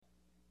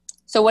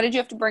So what did you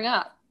have to bring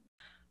up?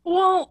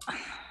 Well,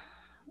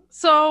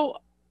 so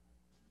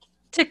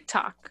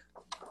TikTok.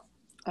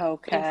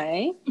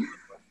 Okay.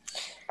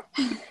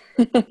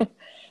 I've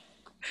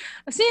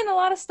seen a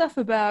lot of stuff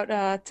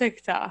about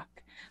TikTok,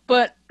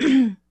 but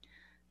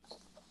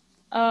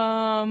I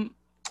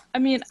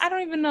mean, I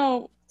don't even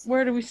know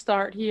where do we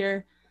start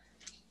here.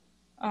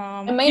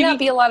 It may not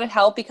be a lot of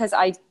help because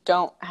I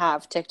don't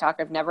have TikTok.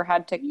 I've never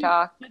had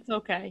TikTok. It's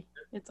okay.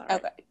 It's all right.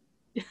 Okay.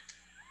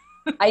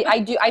 I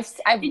do.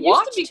 I've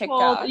watched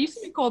TikTok. It used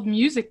to be called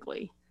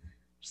Musical.ly, or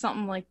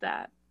something like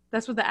that.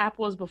 That's what the app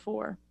was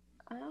before.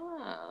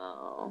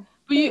 Oh.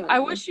 But I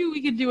wish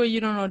we could do a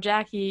You Don't Know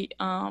Jackie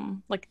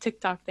like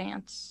TikTok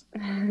dance.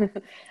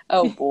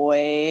 Oh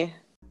boy.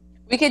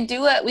 We could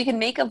do it. We could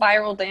make a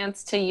viral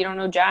dance to You Don't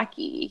Know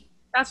Jackie.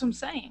 That's what I'm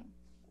saying.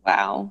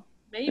 Wow.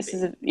 Maybe.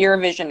 You're a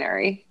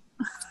visionary.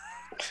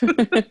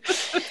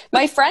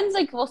 My friends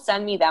will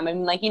send me them. I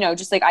mean,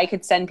 just I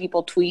could send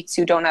people tweets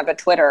who don't have a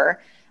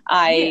Twitter.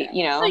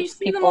 You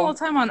see them all the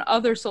time on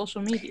other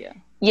social media.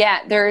 Yeah,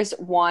 there's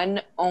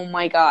one. Oh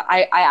my God.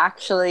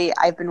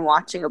 I've been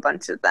watching a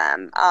bunch of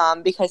them.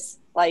 Because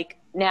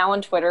now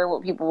on Twitter,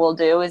 what people will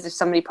do is if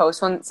somebody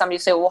posts one, somebody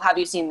will say, well, have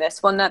you seen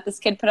this one that this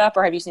kid put up?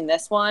 Or have you seen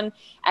this one?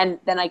 And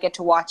then I get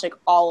to watch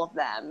all of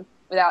them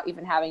without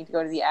even having to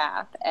go to the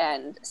app.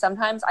 And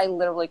sometimes I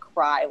literally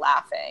cry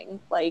laughing.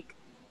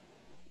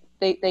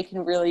 They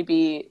can really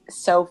be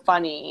so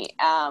funny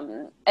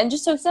and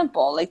just so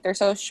simple. They're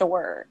so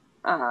short.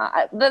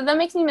 That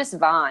makes me miss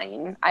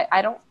Vine.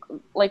 I don't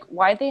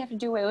why'd they have to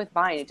do away with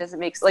Vine? It doesn't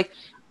make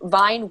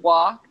Vine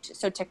walked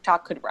so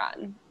TikTok could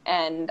run,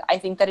 and I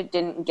think that it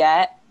didn't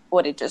get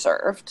what it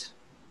deserved.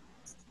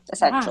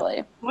 Essentially,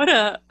 wow, what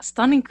a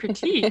stunning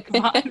critique!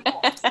 Vine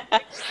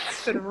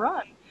could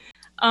run.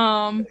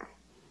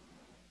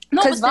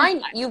 Because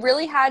Vine, you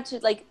really had to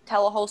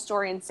tell a whole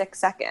story in 6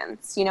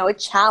 seconds. It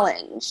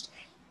challenged,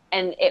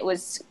 and it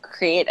was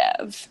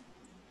creative.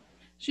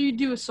 Should you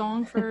do a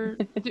song for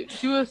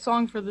do a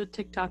song for the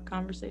TikTok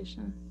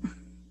conversation?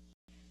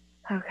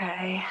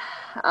 Okay.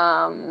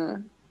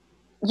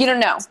 You don't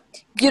know.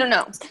 You don't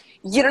know.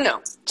 You don't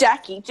know.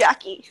 Jackie.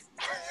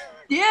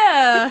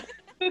 Yeah.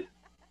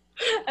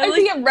 I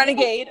think I'm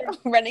Renegade.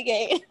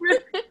 Renegade.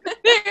 Because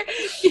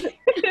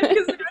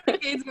the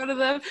Renegade's one of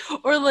them.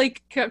 Or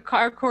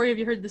Corey, have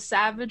you heard the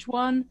Savage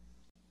one?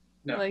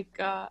 No.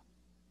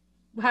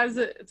 How's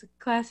it? It's a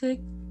classic.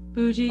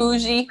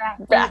 Bougie.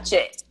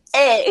 Ratchet.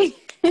 Hey.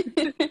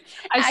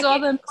 I saw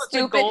them put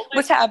stupid.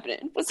 What's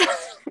happening?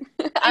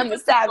 I'm a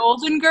savage.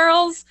 Golden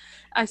Girls.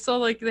 I saw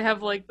they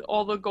have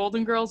all the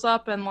Golden Girls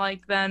up and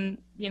then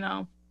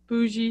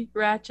Bougie,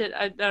 Ratchet.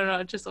 I don't know.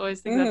 I just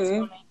always think that's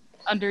funny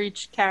under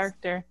each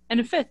character, and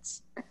it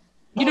fits.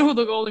 You know who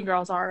the Golden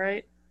Girls are,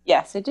 right?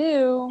 Yes, I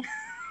do.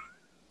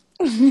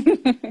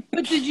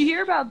 But did you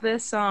hear about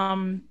this?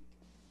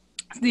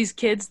 These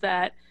kids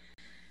that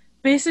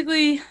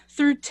basically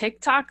through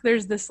TikTok,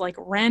 there's this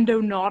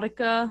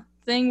Randonautica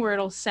thing where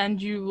it'll send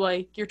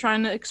you you're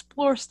trying to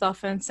explore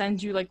stuff and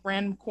send you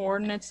random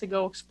coordinates to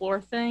go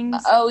explore things.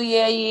 Oh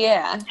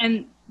yeah.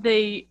 And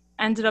they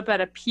ended up at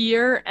a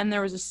pier and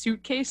there was a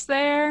suitcase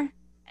there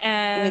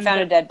and they found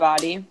a dead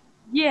body.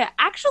 Yeah,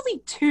 actually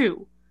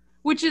 2,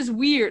 which is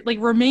weird.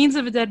 Remains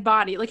of a dead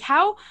body.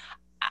 How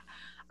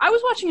I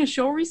was watching a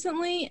show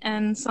recently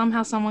and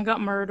somehow someone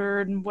got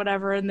murdered and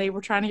whatever and they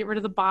were trying to get rid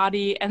of the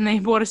body and they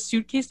bought a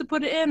suitcase to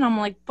put it in. I'm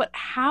like, but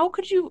how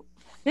could you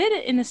fit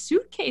it in a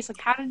suitcase?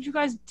 How did you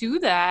guys do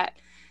that?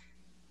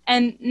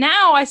 And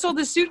now I saw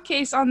this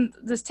suitcase on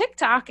this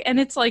TikTok and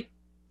it's I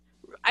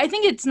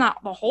think it's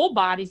not the whole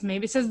bodies,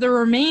 maybe. It says the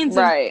remains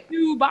of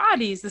 2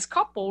 bodies. This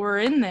couple were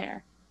in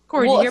there.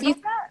 Corey, did you hear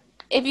about that?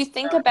 If you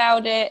think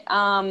about it,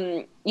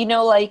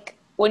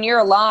 when you're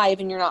alive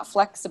and you're not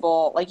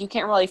flexible, you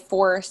can't really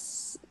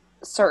force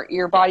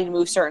your body to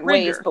move certain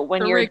ways. But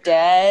when you're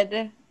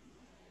dead,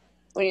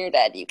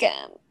 you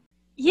can.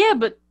 Yeah,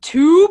 but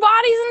 2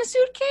 bodies in a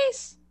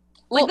suitcase?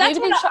 Well, that's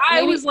what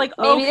I was maybe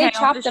okay, they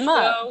chopped them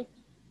up.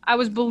 I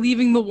was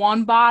believing the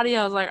one body.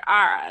 I was like,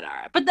 all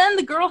right. But then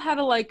the girl had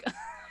to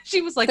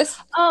she was like,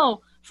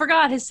 oh,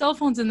 forgot his cell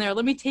phone's in there.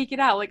 Let me take it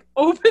out.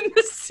 Open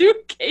the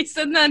suitcase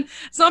and then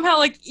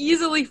somehow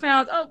easily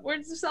found, oh,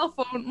 where's the cell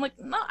phone? I'm like,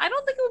 no, I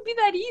don't think it would be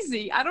that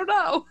easy. I don't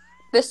know.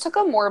 This took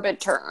a morbid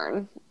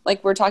turn.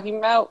 We're talking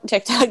about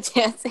TikTok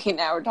dancing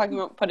now. We're talking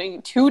about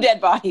putting 2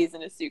 dead bodies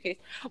in a suitcase.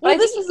 Well,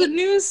 this is a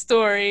news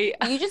story.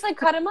 You just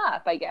cut them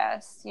up, I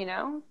guess,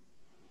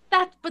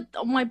 But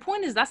my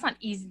point is that's not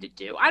easy to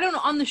do. I don't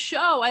know. On the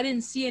show, I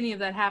didn't see any of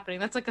that happening.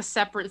 That's a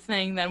separate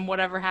thing than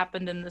whatever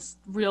happened in this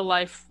real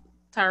life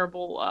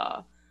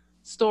terrible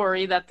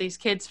story that these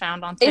kids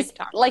found on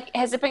TikTok.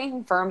 Has it been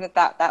confirmed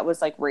that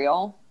was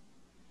real?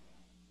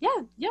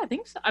 Yeah, I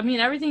think so. I mean,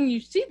 everything you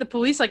see, the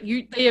police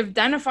they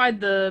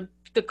identified the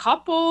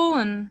couple,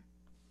 and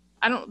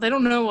they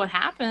don't know what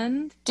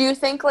happened. Do you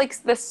think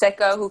the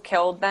sicko who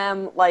killed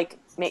them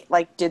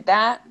did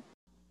that?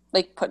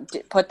 like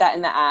put that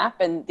in the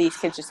app and these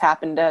kids just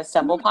happen to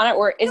stumble upon it,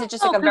 or is it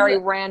just like a very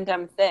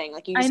random thing?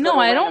 Like you just go to a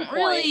random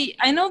point?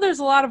 I know there's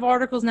a lot of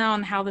articles now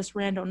on how this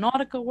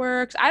Randonautica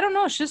works. I don't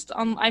know. It's just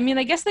I mean,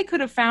 I guess they could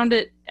have found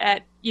it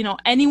at,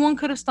 anyone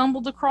could have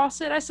stumbled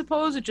across it, I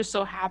suppose. It just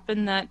so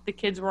happened that the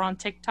kids were on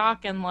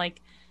TikTok and like,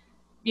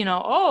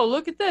 oh,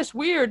 look at this,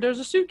 weird, there's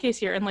a suitcase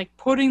here, and like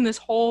putting this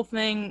whole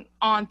thing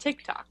on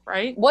TikTok,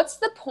 right? What's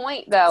the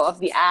point though of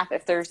the app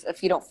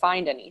if you don't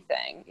find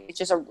anything? It's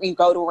just you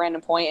go to a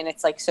random point and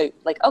it's like, so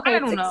like, okay, I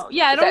don't know.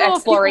 Yeah, I don't know.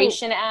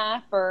 Exploration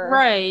app or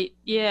right?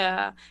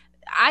 Yeah,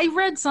 I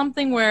read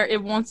something where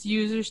it wants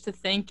users to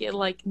think it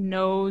like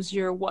knows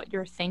what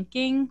you're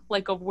thinking,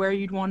 like of where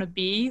you'd want to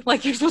be.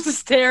 Like you're supposed to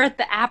stare at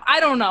the app.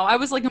 I don't know. I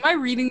was like, am I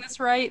reading this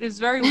right? It's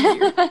very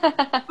weird.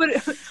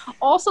 But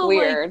also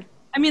weird. Like,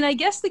 I mean, I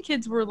guess the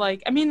kids were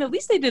like, I mean, at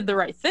least they did the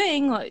right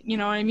thing. Like, you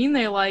know what I mean?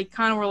 They like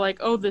kind of were like,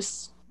 oh,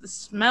 this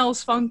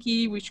smells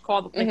funky. We should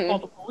call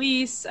the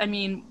police. I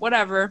mean,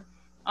 whatever.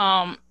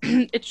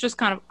 It's just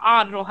kind of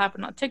odd. It'll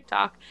happen on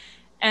TikTok.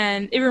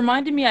 And it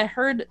reminded me, I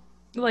heard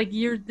like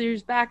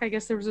years back, I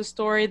guess there was a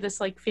story,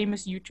 this like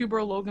famous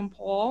YouTuber, Logan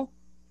Paul.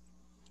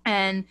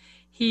 And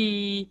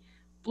he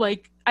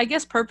like, I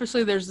guess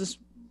purposely there's this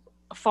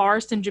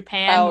forest in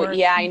Japan. Oh,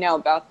 yeah, I know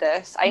about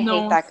this. I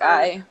hate that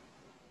guy.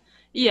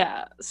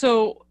 Yeah,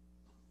 so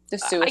the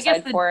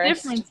suicide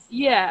forest.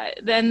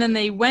 Then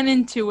they went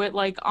into it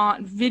like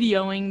on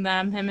videoing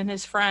him and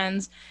his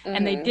friends,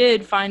 and they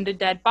did find a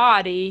dead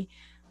body.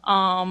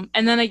 And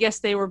then I guess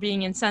they were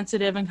being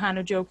insensitive and kind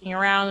of joking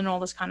around and all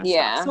this kind of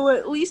stuff. So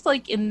at least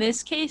like in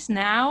this case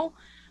now,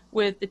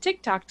 with the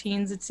TikTok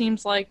teens, it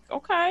seems like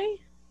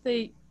okay,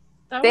 they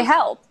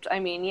helped. I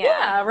mean,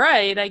 yeah,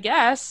 right. I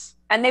guess.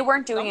 And they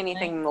weren't doing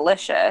anything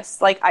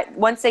malicious. Like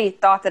once they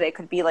thought that it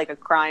could be like a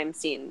crime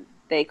scene,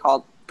 they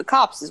called the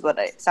cops is what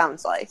it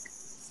sounds like.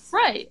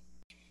 Right.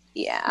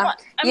 Yeah.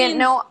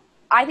 Well,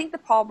 I think the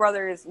Paul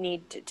brothers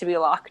need to be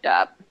locked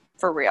up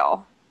for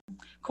real.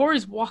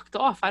 Corey's walked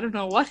off. I don't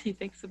know what he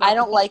thinks about I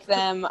don't like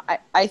them.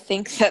 I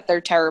think that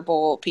they're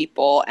terrible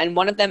people. And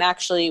one of them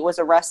actually was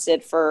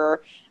arrested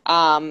for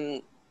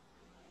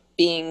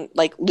being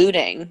like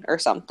looting or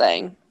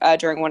something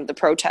during one of the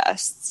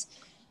protests.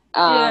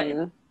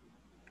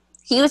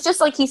 He was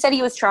just like, he said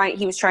he was trying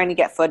to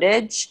get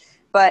footage.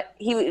 But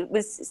he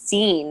was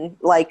seen,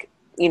 like,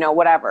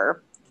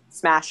 whatever,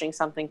 smashing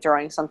something,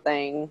 throwing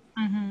something,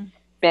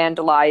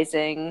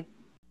 vandalizing.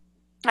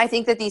 I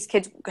think that these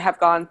kids have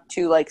gone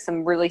to, like,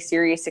 some really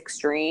serious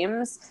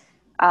extremes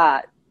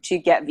to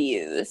get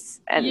views.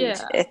 And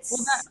it's...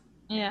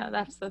 Well,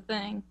 that's the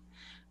thing.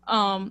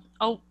 I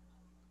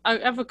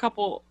have a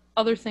couple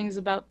other things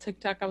about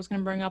TikTok I was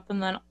going to bring up,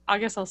 and then I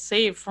guess I'll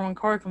save for when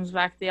Corey comes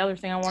back the other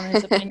thing I wanted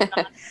his opinion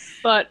on.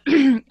 But...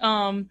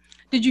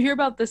 did you hear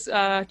about this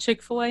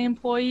Chick-fil-A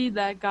employee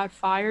that got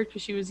fired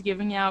because she was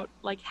giving out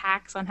like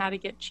hacks on how to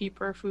get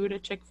cheaper food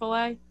at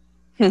Chick-fil-A?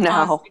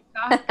 No.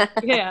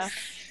 Yeah.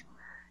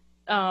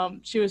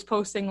 She was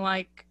posting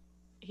like,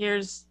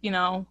 here's, you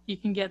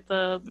can get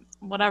the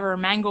whatever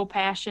mango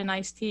passion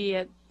iced tea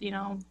at,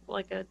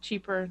 like a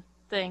cheaper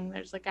thing.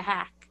 There's like a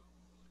hack.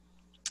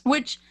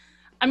 Which,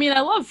 I mean, I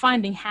love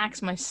finding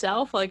hacks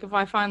myself. Like if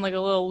I find like a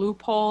little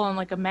loophole on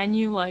like a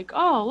menu, like,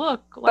 oh,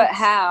 look. But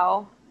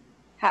how?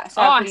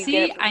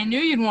 See, I knew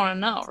you'd want to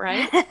know,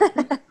 right?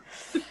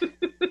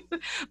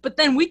 But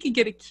then we could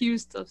get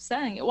accused of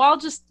saying it. Well,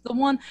 just the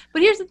one.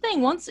 But here's the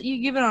thing. Once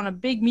you give it on a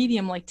big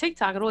medium like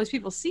TikTok and all these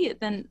people see it,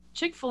 then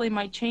Chick-fil-A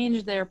might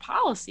change their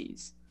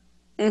policies.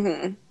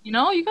 Mm-hmm.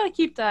 You got to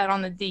keep that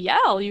on the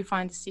DL. You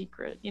find a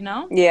secret,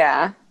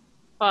 Yeah.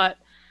 But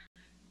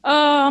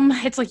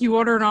it's like you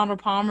order an Arnold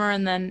Palmer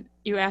and then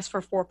you ask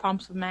for 4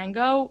 pumps of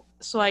mango.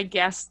 So I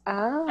guess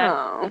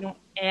that they don't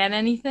add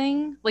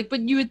anything. Like,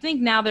 but you would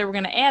think now they were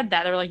going to add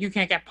that. They were like, you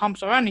can't get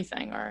pumps or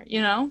anything, or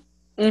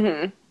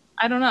Mm-hmm.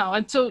 I don't know.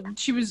 And so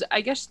she was.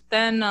 I guess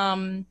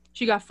then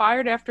she got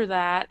fired after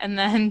that, and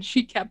then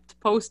she kept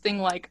posting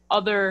like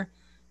other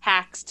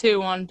hacks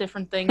too on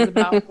different things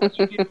about what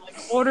you can like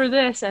order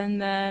this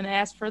and then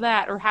ask for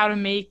that, or how to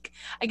make.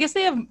 I guess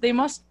they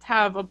must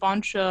have a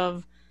bunch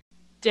of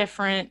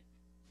different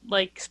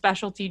like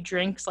specialty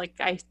drinks, like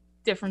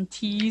different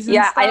teas and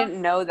stuff. I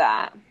didn't know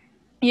that.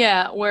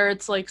 Yeah, where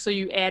it's like, so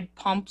you add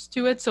pumps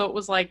to it, so it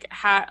was like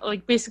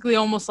like basically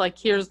almost like,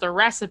 here's the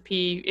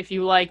recipe if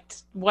you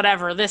liked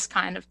whatever, this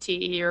kind of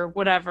tea or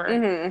whatever.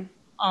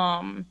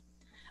 Mm-hmm.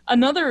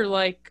 Another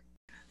like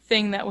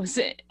thing that was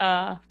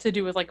to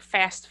do with like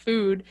fast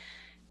food,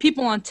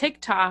 people on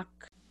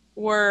TikTok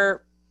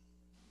were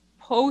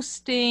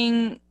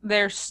posting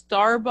their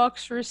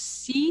Starbucks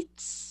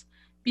receipts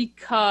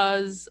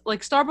because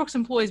like Starbucks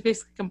employees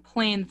basically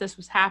complained that this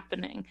was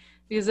happening,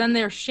 because then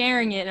they're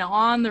sharing it and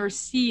on the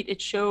receipt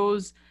it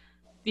shows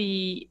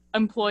the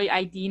employee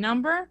ID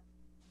number,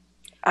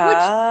 which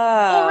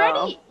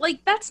already,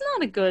 like, that's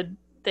not a good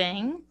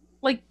thing.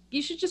 Like,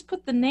 you should just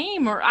put the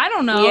name, or I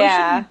don't know.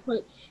 Yeah. You shouldn't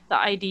put the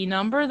ID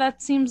number.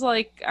 That seems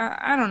like,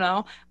 I don't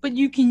know. But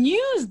you can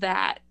use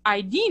that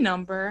ID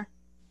number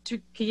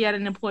to get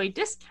an employee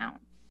discount.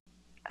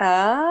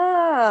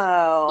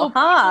 Oh, So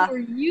huh. people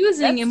were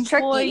using That's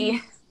tricky.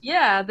 employees.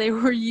 Yeah, they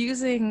were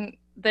using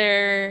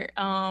their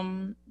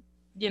And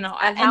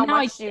and how now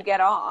much do you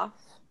get off?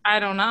 I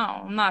don't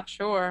know. I'm not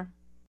sure.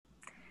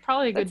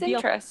 Probably a That's good deal.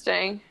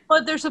 interesting.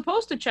 But they're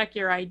supposed to check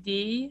your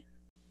ID.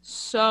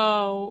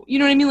 So, you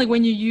know what I mean? Like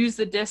when you use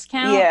the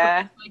discount, but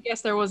Yeah. I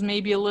guess there was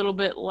maybe a little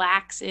bit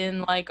lax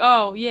in like,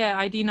 oh, yeah,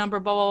 ID number,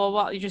 blah, blah,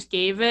 blah, blah. You just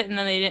gave it and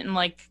then they didn't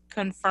like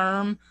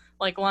confirm,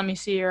 like, let me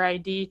see your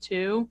ID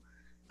too.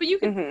 But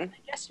Hmm. I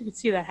guess you could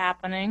see that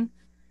happening.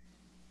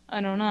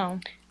 I don't know.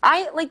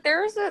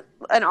 There's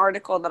an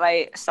article that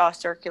I saw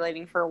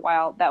circulating for a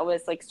while that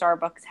was like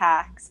Starbucks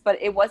hacks,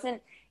 but it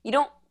wasn't, you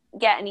don't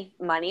get any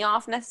money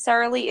off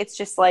necessarily. It's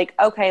just like,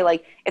 okay,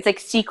 like it's like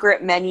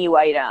secret menu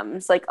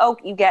items. Like, oh,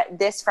 you get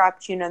this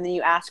frappuccino and then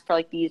you ask for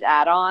like these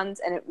add-ons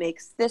and it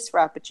makes this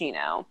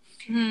frappuccino.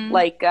 Hmm.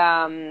 Like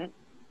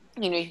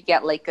you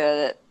get like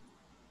a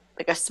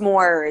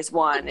s'mores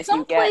one But if you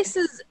some get.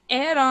 places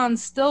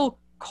add-ons still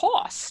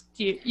cost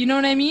you. You know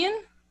what I mean?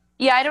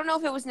 Yeah, I don't know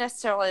if it was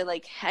necessarily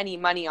like any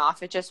money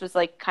off. It just was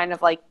like kind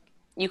of like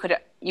you could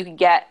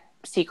get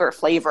secret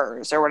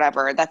flavors or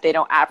whatever that they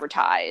don't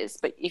advertise.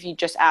 But if you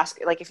just ask,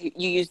 like if you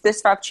use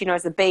this frappuccino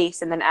as a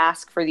base and then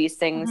ask for these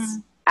things Hmm.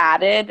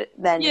 added,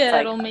 then it's Yeah,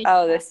 like, it'll make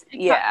oh, sense. this,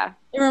 yeah.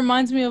 It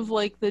reminds me of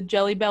like the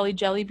Jelly Belly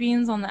jelly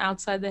beans on the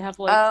outside. They have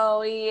like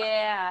Oh,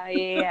 yeah,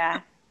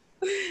 yeah.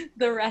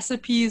 the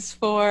recipes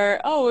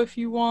for if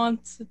you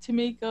want to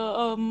make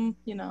a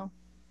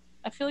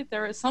I feel like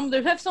there is some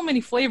they have so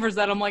many flavors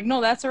that I'm like, no,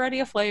 that's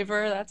already a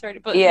flavor, that's already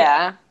but yeah,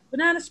 Yeah.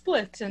 banana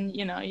split and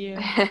you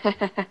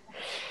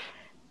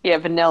Yeah,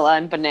 vanilla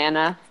and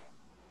banana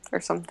or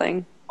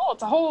something.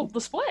 it's the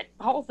split,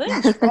 the whole thing.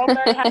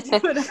 Strawberry has to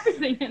put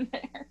everything in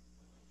there.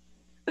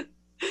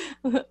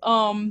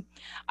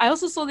 I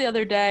also saw the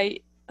other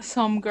day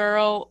some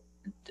girl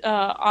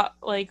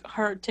like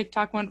her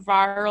TikTok went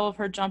viral of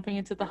her jumping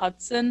into the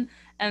Hudson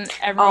and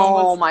everyone Oh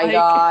was my like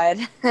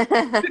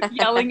God.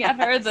 yelling at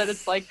her that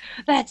it's like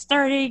that's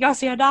dirty, go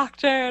see a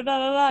doctor, da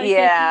da da, you can't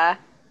do. Yeah.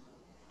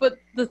 But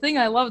the thing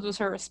I loved was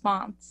her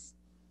response.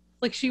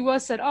 Like she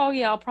said, "Oh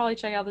yeah, I'll probably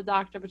check out the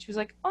doctor," but she was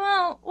like,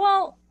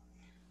 well,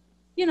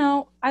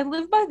 I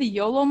live by the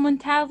YOLO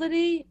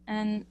mentality,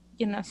 and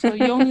so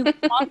you only live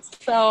once,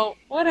 so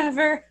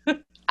whatever."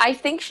 I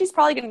think she's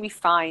probably going to be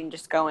fine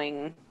just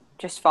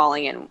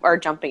falling in or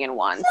jumping in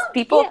once.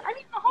 Yeah, I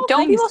mean the whole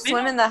Don't thing is people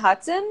swim in the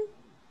Hudson?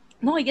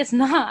 no, I guess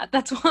not.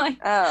 That's why.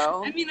 I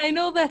Oh. mean, I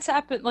know that's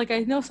happened. Like I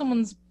know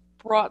someone's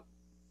brought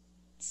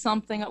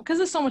something up because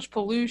there's so much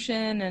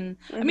pollution, and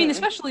I mean, Hmm.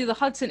 especially the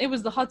Hudson. It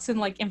was the Hudson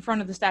like in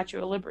front of the Statue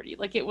of Liberty.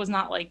 Like it was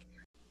not like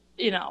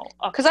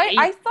Because I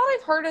upstate. thought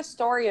I've heard a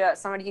story about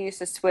somebody who used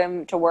to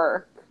swim to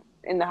work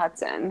in the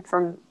Hudson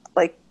from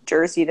like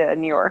Jersey to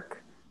New York.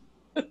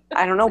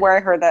 I don't know where I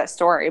heard that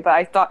story, but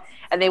I thought,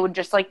 and they would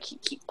just like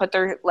put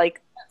their like They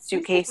say it's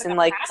suitcase like in a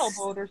like paddle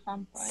boat or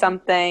something.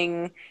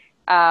 something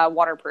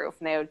waterproof,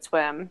 and they would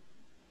swim.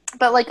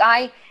 But like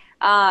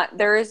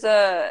there is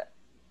a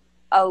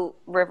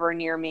river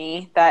near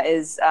me that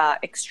is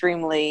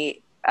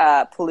extremely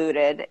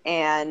polluted,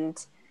 and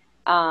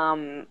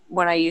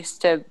when I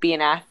used to be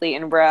an athlete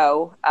in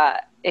row,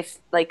 if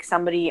like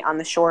somebody on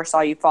the shore saw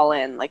you fall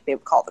in, like they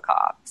would call the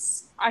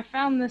cops. I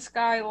found this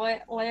guy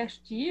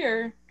last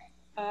year,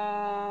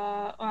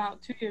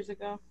 2 years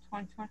ago,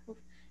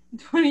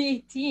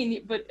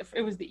 2018, but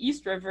it was the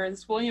East River.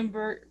 This William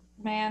Burt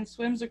man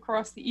swims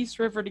across the East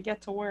River to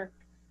get to work.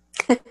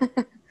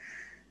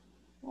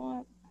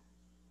 What?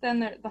 Then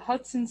the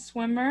Hudson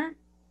swimmer.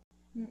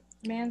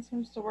 Man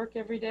swims to work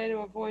every day to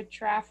avoid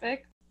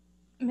traffic.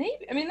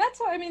 Maybe. I mean, that's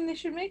why. I mean, they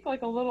should make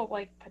like a little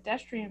like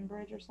pedestrian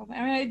bridge or something.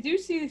 I mean, I do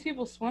see these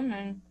people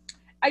swimming.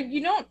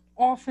 You don't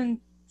often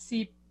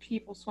see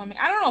people swimming.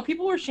 I don't know.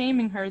 People were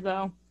shaming her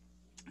though,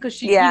 because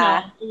she,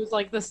 Yeah, it was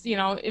like this.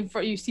 In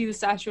front, you see the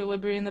Statue of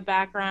Liberty in the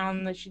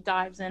background that she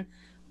dives in.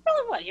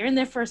 Really, what? You're in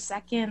there for a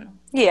second.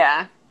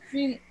 yeah. I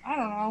mean, I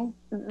don't know.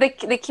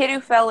 The kid who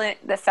fell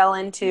into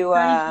Turn into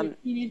a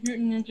Teenage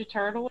Mutant Ninja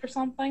Turtle or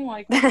something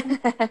like.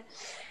 the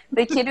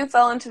kid who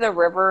fell into the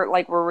river,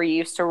 like where we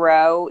used to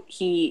row.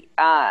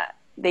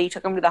 They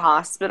took him to the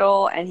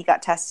hospital, and he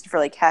got tested for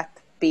like Hep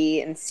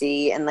B and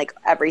C and like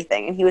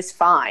everything, and he was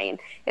fine.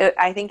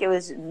 I think it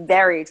was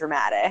very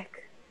dramatic.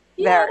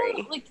 Yeah, I don't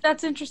Very. know. Like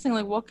that's interesting.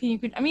 Like, what can you?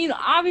 I mean,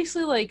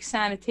 obviously, like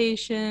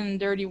sanitation,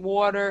 dirty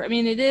water. I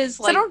mean, it is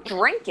So like. don't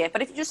drink it.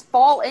 But if you just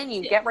fall in,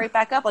 you get right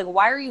back up. Like,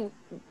 why are you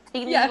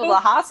taking Yeah, people to the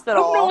I hope no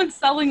hospital? one's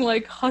selling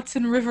like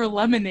Hudson River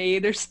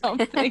lemonade or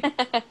something.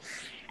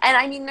 And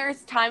I mean,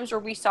 there's times where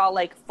we saw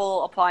like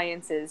full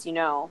appliances,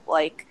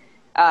 like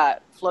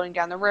floating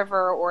down the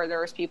river, or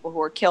there was people who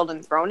were killed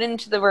and thrown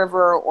into the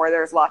river, or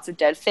there's lots of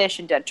dead fish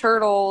and dead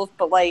turtles.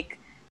 But like,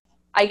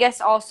 I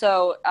guess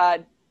also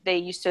they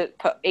used to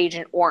put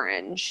Agent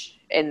Orange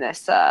in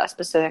this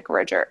specific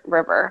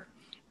river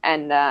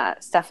and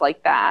stuff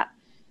like that.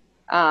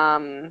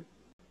 Um,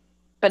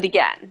 but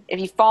again, if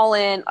you fall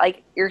in,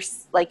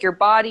 your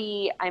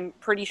body, I'm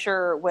pretty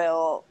sure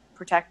will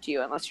protect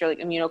you unless you're like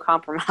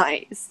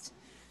immunocompromised.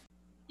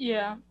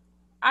 Yeah.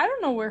 I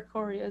don't know where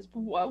Corey is,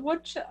 but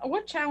what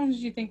challenge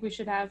do you think we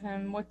should have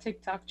him? What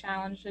TikTok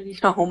challenge should he do?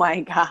 Oh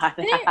my god.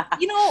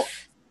 You know,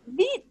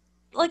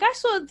 I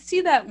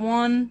see that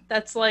one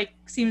that's like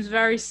seems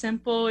very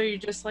simple. Where you're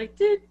just like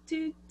do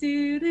do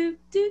do do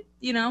do.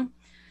 You know,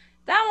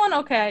 that one.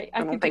 Okay, I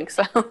don't could think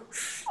so.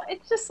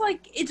 It's just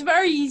like it's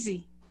very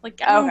easy.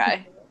 Like I don't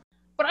Okay.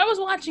 But I was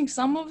watching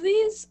some of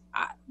these.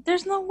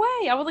 There's no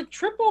way I would like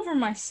trip over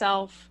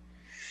myself.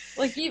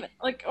 Like even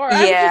like or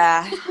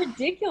Yeah. it's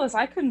ridiculous.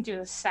 I couldn't do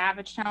the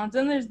Savage challenge.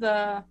 Then there's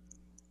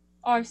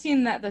I've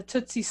seen the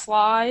Tootsie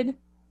Slide.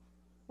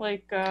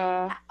 Like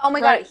oh my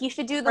god, he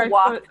should do the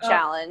WAP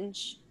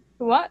challenge.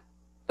 What?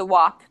 The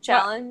WAP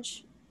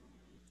challenge.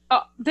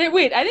 Oh,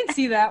 wait, I didn't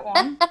see that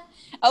one.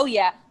 Oh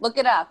yeah, look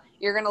it up.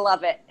 You're gonna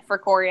love it, for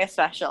Corey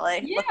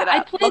especially. Yeah, look it up. I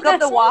played look that up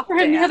the song WAP for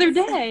him dance. the other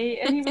day,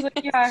 and he was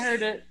like, "Yeah, I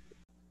heard it."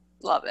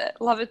 Love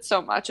it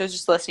so much. I was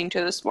just listening to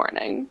it this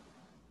morning.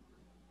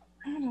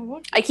 I don't know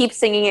what. I keep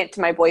singing it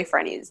to my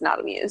boyfriend. He's not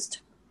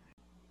amused.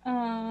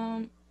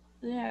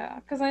 Yeah,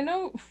 because I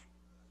know.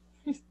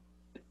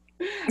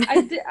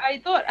 I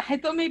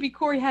thought maybe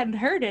Corey hadn't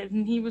heard it,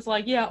 and he was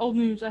like, "Yeah, old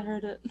news. I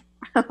heard it."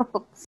 I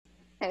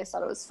just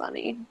thought it was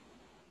funny.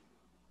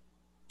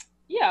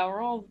 Yeah,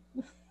 we're all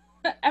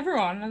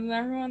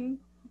everyone.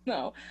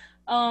 No.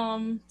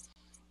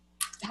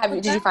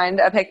 Did you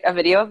find a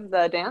video of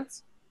the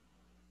dance?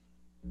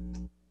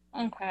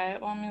 Okay,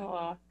 let me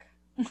look.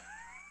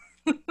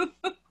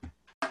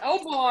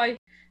 Oh boy,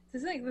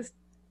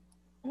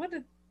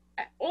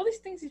 all these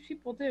things these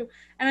people do,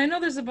 and I know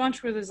there's a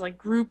bunch where there's like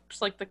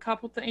groups, like the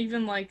couple thing,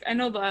 even like I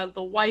know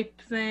the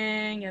wipe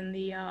thing and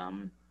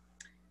the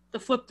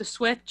flip the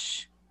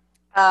switch.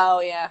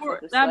 Oh yeah,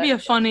 that'd be a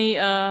funny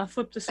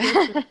flip the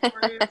switch.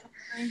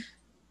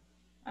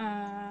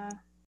 I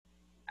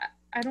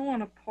don't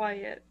want to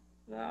play it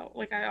though.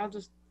 Like I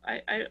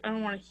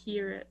don't want to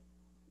hear it.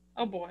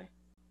 Oh boy,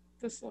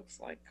 this looks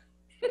like.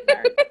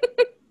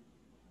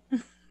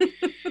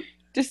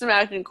 Just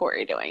imagine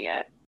Corey doing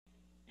it.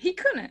 He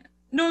couldn't.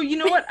 No, you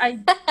know what? I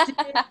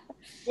did.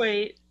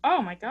 Wait.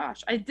 Oh my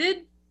gosh. I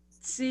did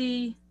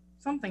see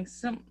something.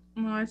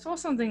 I saw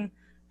something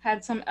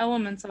had some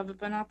elements of it,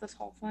 but not this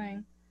whole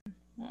thing.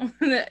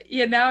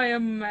 Yeah, now I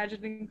am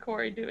imagining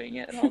Corey doing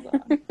it. Hold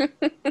on.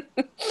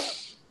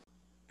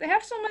 They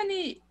have so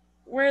many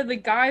where the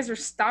guys are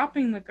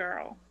stopping the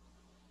girl.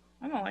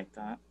 I don't like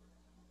that.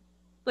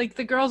 Like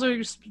the girls are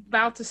just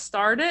about to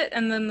start it,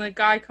 and then the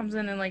guy comes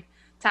in and like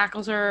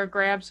tackles her,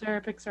 grabs her,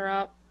 picks her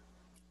up.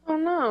 Oh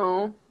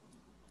no,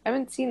 I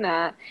haven't seen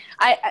that.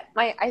 I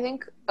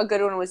think a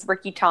good one was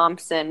Ricky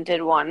Thompson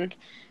did one.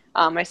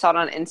 I saw it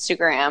on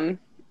Instagram,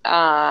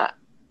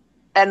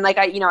 and like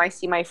I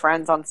see my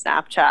friends on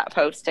Snapchat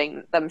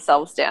posting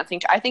themselves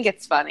dancing. I think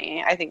it's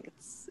funny. I think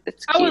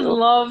it's cute. I would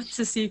love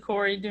to see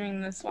Corey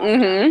doing this one.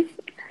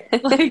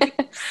 Mm-hmm.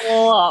 Like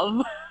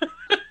love.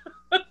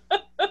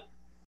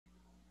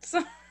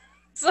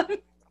 So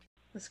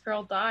this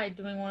girl died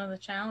doing one of the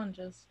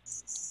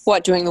challenges.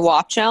 What, doing the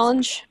WAP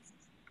challenge?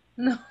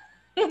 No.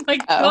 Oh my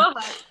god.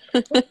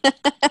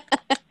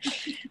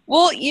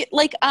 Well,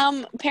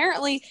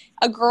 apparently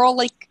a girl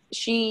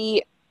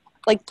she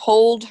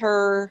pulled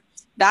her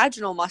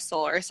vaginal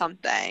muscle or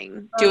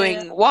something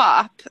doing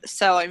WAP.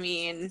 So I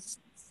mean,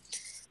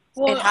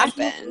 it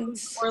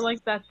happens. Or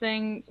like that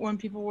thing when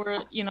people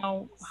were,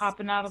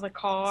 hopping out of the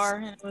car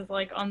and it was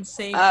like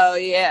unsafe. Oh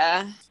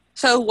yeah.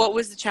 So what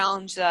was the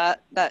challenge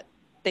that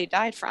they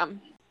died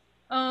from?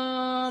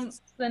 The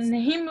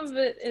name of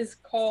it is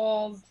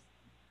called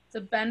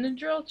the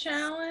Benadryl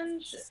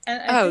Challenge.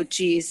 And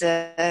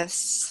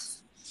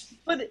Jesus.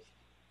 But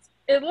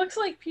it looks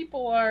like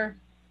people are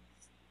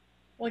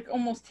like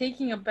almost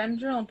taking a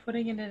Benadryl and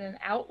putting it in an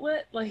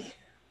outlet. Like,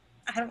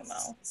 I don't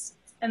know.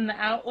 And the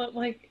outlet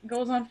like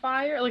goes on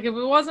fire. Like if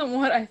it wasn't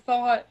what I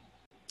thought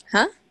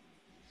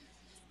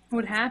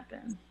would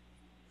happen.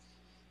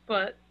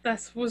 But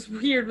that was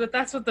weird, but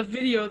that's what the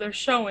video they're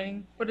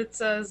showing. But it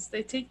says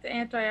they take the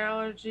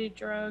anti-allergy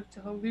drug to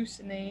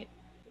hallucinate.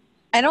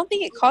 I don't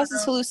think it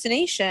causes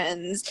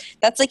hallucinations.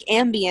 That's like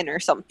Ambien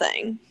or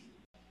something.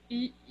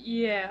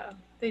 Yeah,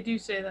 they do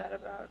say that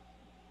about it.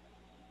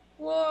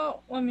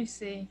 Well, let me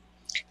see.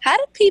 How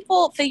did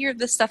people figure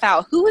this stuff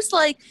out? Who was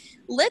like,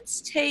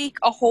 let's take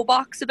a whole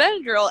box of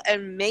Benadryl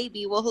and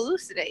maybe we'll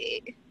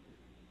hallucinate?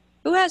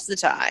 Who has the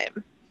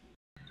time?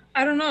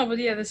 I don't know, but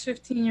yeah, this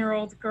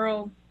 15-year-old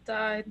girl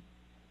died.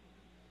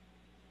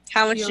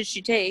 How much did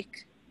she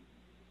take?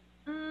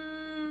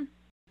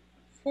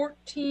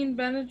 14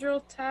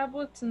 Benadryl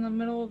tablets in the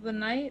middle of the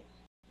night.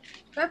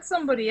 That's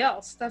somebody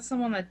else. That's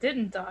someone that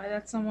didn't die.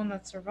 That's someone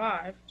that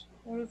survived.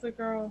 What is the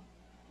girl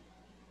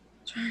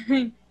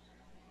trying?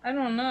 I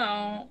don't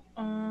know.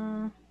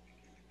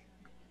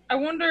 I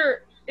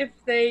wonder if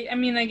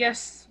I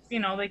guess,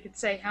 they could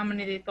say how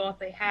many they thought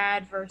they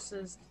had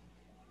versus,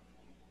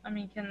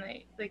 can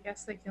they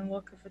guess they can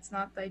look if it's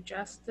not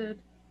digested.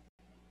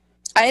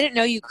 I didn't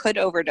know you could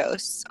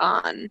overdose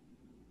on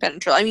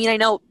Benadryl. I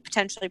know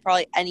potentially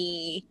probably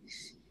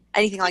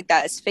anything like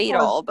that is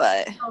fatal,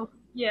 but...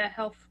 Yeah,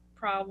 health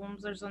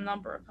problems. There's a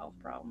number of health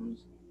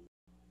problems.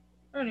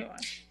 Anyway,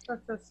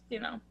 that's just,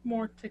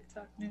 more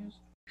TikTok news.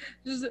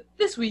 Just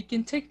this week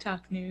in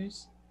TikTok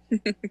news.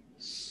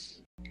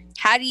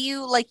 How do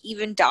you like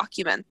even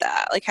document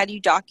that? Like, how do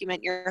you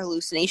document your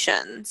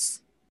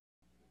hallucinations?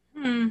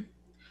 I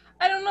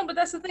don't know, but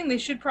that's the thing. They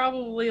should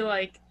probably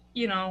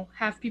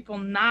have people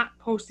not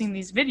posting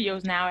these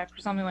videos now after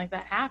something like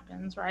that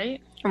happens,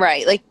 right?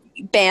 Right, like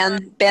ban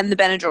the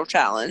Benadryl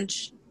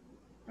challenge.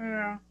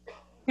 Yeah,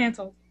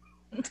 canceled.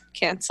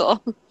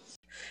 Cancel.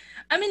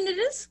 I mean,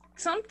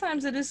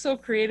 sometimes it is so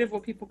creative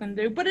what people can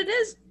do, but it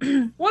is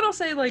what I'll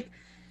say,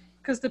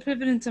 because to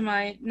pivot into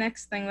my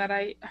next thing that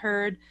I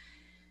heard,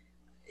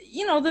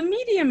 the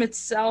medium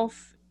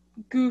itself,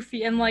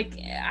 goofy, and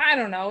I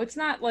don't know, it's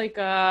not like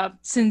a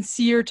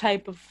sincere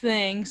type of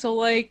thing.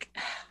 So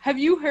have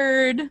you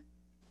heard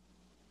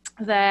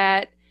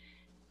that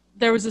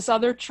there was this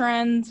other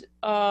trend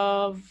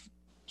of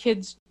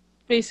kids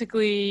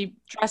basically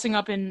dressing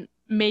up in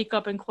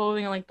makeup and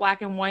clothing and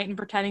black and white and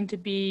pretending to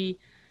be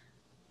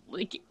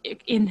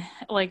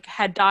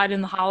had died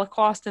in the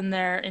Holocaust and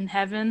they're in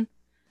heaven?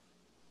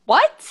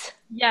 What?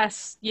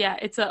 Yes, yeah,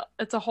 it's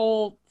a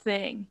whole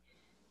thing.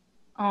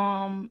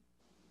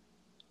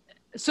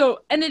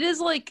 So, and it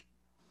is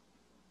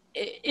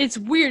it's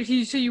weird.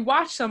 So you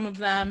watch some of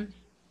them,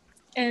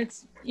 and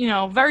it's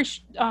very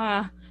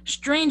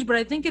strange. But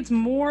I think it's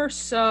more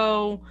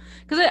so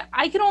because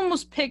I can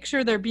almost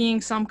picture there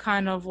being some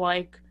kind of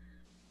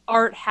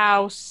art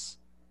house,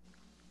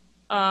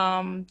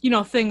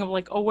 thing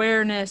of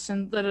awareness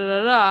and da da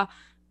da da.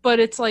 But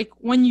it's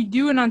when you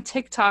do it on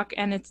TikTok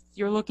and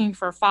you're looking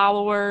for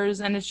followers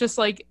and it's just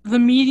the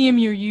medium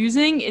you're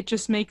using, it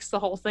just makes the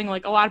whole thing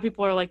a lot of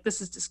people are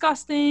this is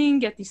disgusting,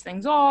 get these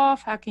things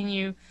off, how can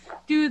you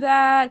do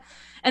that?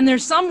 And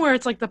there's somewhere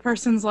it's the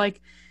person's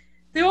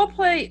they all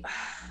play,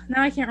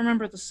 now I can't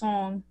remember the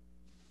song.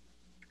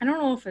 I don't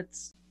know if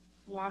it's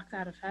Locked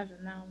Out of Heaven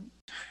now.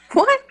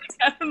 What?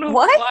 I don't know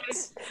what? Why.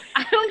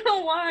 I don't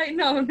know why.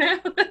 No, now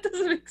that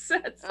doesn't make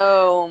sense.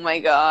 Oh my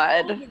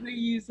god. Why are they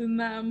using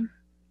them?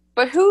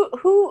 But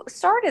who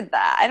started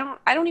that?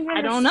 I don't even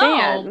understand.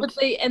 I don't know. But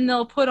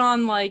they'll put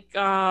on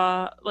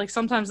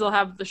sometimes they'll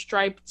have the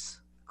striped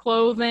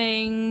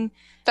clothing.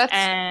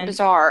 That's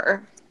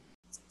bizarre.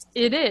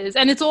 It is.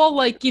 And it's all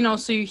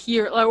so you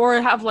hear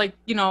or have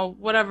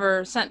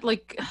whatever sent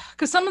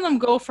cuz some of them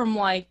go from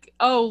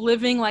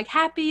living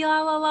happy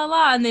la la la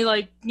la and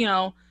they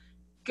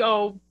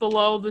go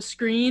below the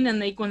screen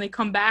and when they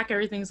come back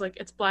everything's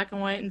it's black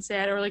and white and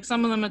sad, or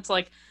some of them it's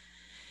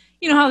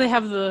how they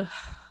have the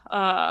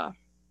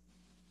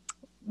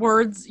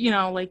words,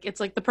 it's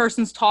the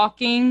person's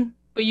talking,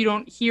 but you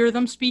don't hear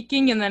them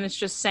speaking, and then it's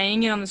just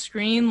saying it on the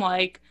screen,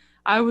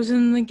 I was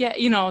in the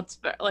it's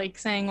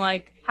saying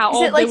how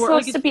old they were.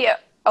 Is it supposed to be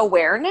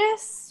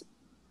awareness?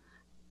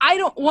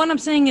 What I'm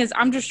saying is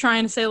I'm just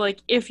trying to say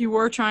if you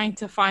were trying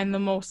to find the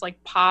most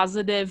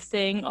positive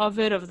thing of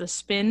the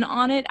spin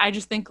on it, I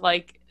just think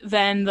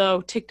then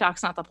though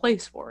TikTok's not the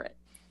place for it.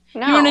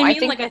 No, you know what I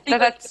mean? I think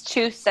that's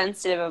too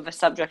sensitive of a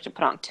subject to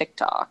put on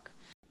TikTok.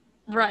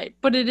 Right,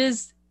 but it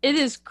is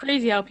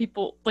crazy how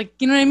people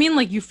you know what I mean?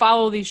 You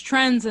follow these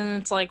trends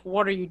and it's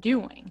what are you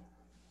doing?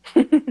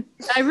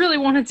 I really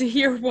wanted to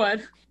hear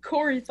what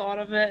Corey thought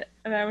of it,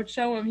 and I would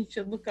show him he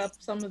should look up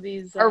some of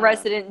these. A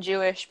resident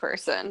Jewish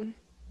person.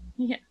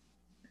 Yeah.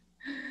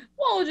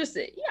 Well,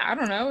 I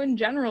don't know. In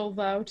general,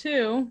 though,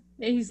 too,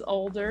 he's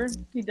older.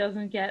 He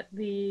doesn't get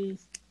the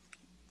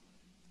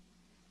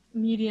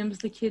mediums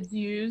the kids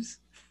use.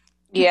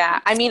 Yeah,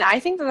 I mean, I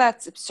think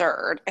that's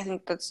absurd. I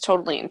think that's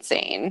totally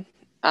insane.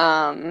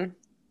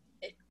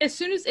 As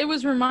soon as it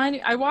was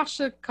reminding, I watched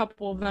a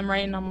couple of them,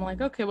 right, and I'm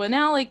okay, well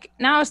now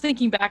I was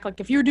thinking back,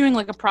 if you're doing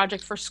a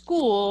project for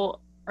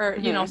school or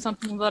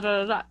something, blah, blah,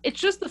 blah, blah, it's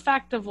just the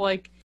fact of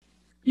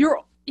you're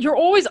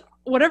always,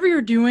 whatever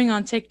you're doing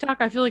on TikTok,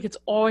 I feel it's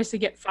always to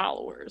get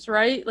followers,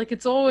 right?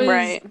 It's always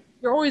right.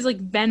 You're always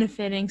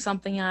benefiting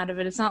something out of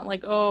it. It's not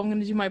oh, I'm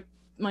gonna do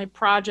my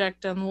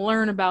project and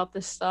learn about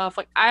this stuff.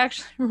 I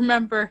actually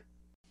remember,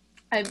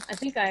 I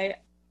think I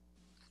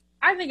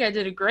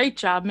did a great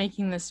job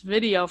making this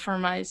video for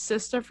my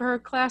sister for her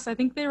class. I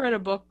think they read a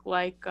book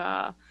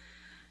I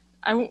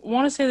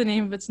want to say the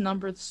name of it's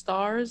Number the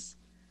Stars.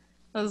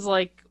 It was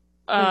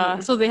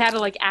so they had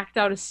to act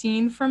out a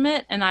scene from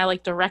it, and I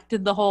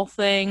directed the whole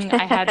thing.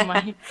 I had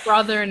my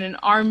brother in an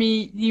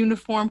army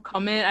uniform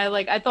come in.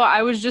 I thought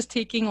I was just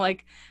taking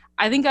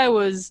I think I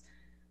was,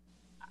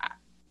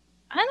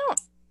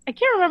 I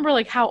can't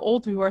remember how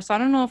old we were, so I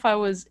don't know if I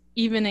was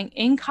even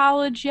in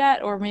college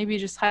yet or maybe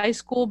just high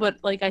school, but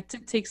I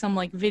did take some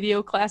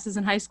video classes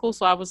in high school,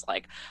 so I was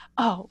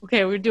oh,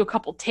 okay, we're gonna do a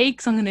couple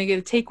takes. I'm gonna get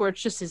a take where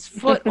it's just his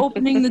foot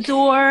opening the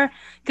door,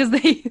 because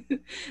they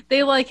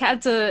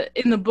had to,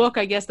 in the book,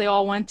 I guess they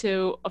all went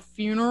to a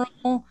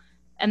funeral,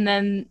 and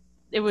then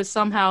it was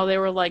somehow they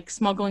were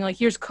smuggling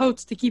here's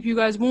coats to keep you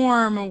guys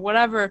warm or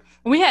whatever.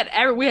 And we had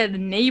a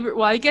neighbor,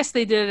 well, I guess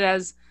they did it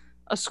as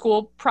a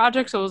school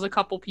project, so it was a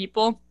couple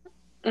people.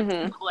 Mm-hmm.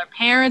 Their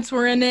parents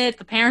were in it.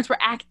 The parents were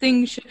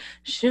acting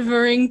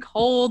shivering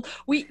cold.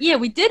 We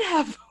did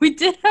have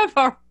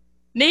our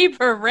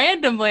neighbor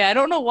randomly. I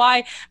don't know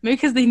why. Maybe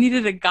because they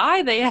needed a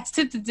guy. They asked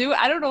him to do it.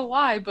 I don't know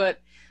why, but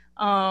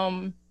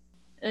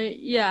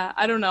yeah,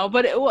 I don't know.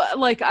 But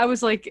I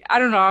was like, I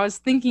don't know. I was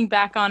thinking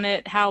back on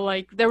it, how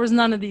like there was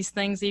none of these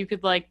things that you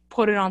could like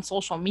put it on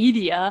social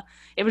media.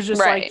 It was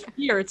just Right. like,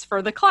 here, it's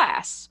for the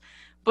class.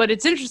 But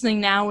it's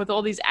interesting now with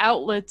all these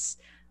outlets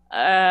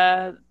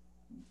that,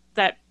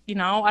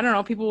 I don't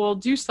know, people will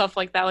do stuff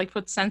like that, like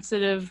put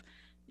sensitive,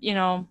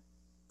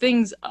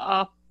 things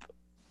up.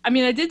 I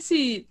mean, I did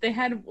see they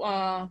had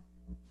one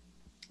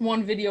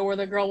video where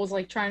the girl was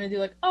like trying to do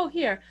like, oh,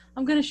 here,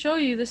 I'm going to show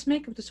you this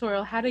makeup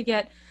tutorial, how to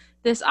get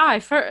this eye.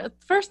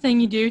 First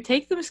thing you do,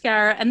 take the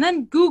mascara and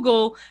then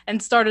Google,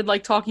 and started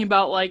like talking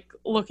about like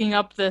looking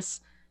up this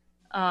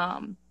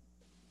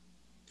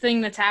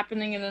thing that's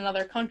happening in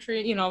another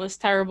country, this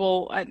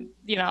terrible,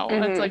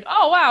 it's like,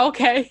 oh, wow,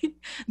 okay.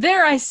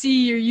 There I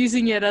see you're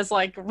using it as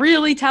like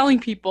really telling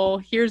people,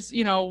 here's,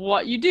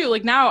 what you do.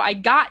 Like, now I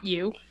got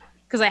you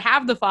because I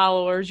have the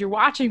followers. You're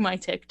watching my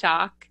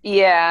TikTok.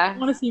 Yeah. I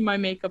want to see my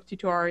makeup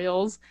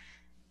tutorials,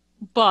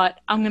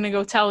 but I'm going to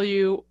go tell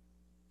you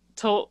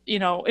to,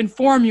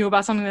 inform you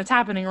about something that's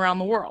happening around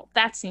the world.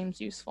 That seems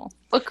useful.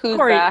 Look who's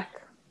Corey, back.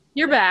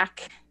 You're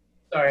back.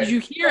 Sorry. Did you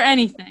hear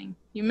anything?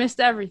 You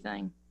missed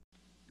everything.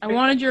 I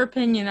wanted your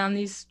opinion on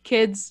these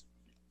kids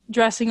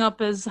dressing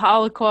up as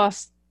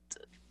Holocaust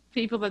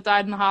people that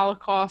died in the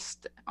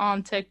Holocaust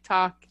on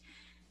TikTok,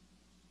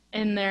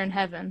 in there in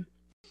heaven.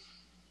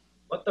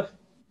 What the?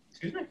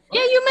 Excuse me? What?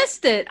 Yeah, you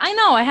missed it. I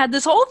know. I had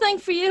this whole thing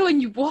for you,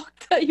 and you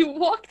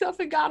walked up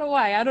and got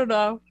away. I don't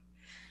know.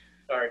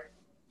 Sorry.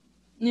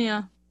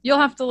 Yeah, you'll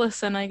have to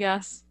listen, I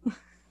guess.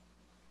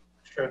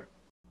 Sure.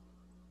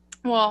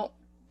 Well,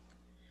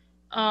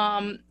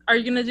 are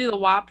you gonna do the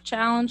WAP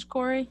challenge,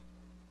 Corey?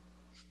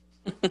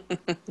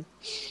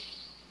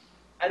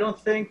 I don't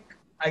think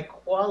I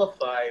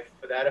qualify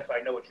for that if I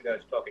know what you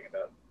guys are talking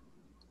about.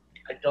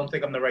 I don't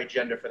think I'm the right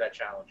gender for that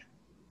challenge.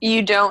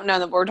 You don't know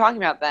that we're talking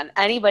about then.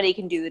 Anybody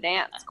can do the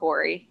dance,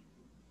 Corey.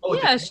 Oh,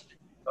 Yeah,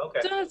 okay.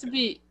 It don't have to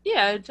be.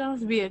 Yeah, it don't have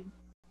to be a.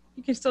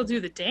 You can still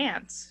do the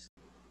dance.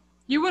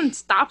 You wouldn't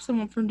stop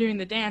someone from doing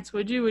the dance,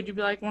 would you? Would you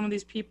be like one of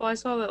these people I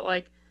saw that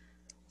like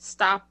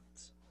stopped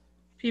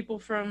people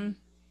from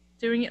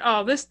doing it?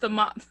 Oh, the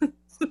mom.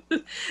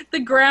 The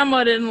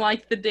grandma didn't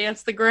like the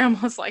dance. The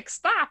grandma's like,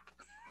 stop.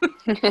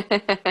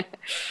 I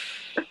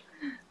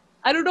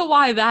don't know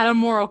why that I'm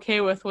more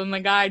okay with when the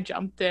guy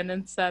jumped in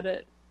and said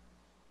it.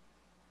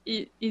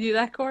 You do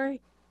that,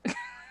 Corey?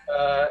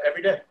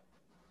 Every day.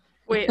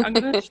 Wait, I'm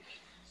going to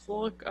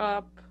look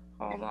up.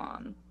 Hold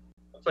on.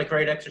 It's like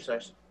great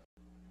exercise.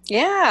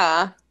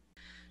 Yeah.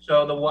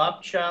 So the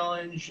WAP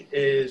challenge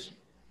is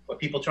what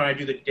people trying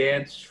to do the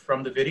dance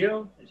from the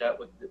video? Is that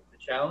what the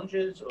challenge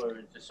is? Or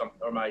is this something,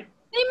 or am I...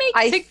 They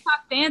make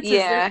TikTok dances.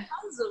 Yeah. There's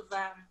tons of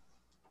them.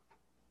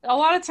 A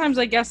lot of times,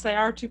 I guess they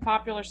are too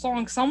popular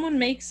songs. Someone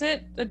makes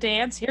it a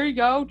dance. Here you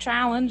go,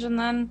 challenge, and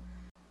then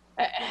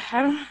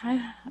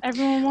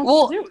everyone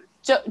wants to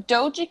do it.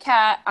 Doja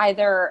Cat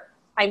either.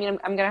 I mean,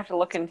 I'm gonna have to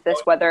look into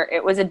this whether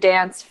it was a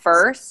dance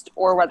first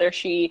or whether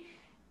she,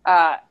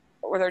 or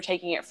they're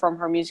taking it from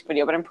her music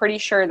video. But I'm pretty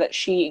sure that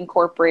she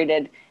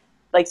incorporated,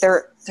 like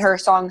her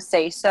song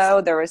 "Say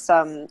So." There was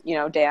some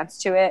dance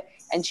to it.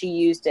 And she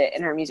used it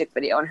in her music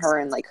video, and her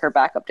and like her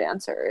backup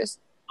dancers.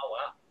 Oh,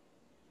 wow.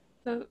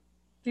 So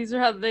these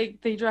are how they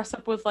dress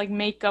up with like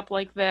makeup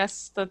like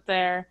this. That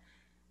they're,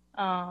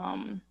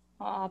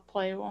 I'll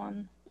play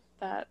one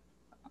that.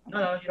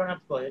 No, you don't have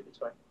to play it. It's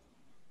fine.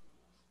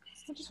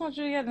 I just want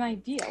you to get an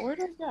idea. Where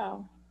did it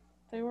go?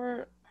 They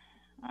were,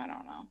 I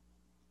don't know.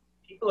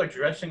 People are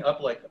dressing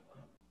up like...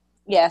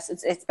 Yes,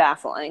 it's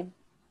baffling.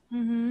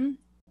 Mm-hmm.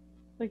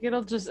 Like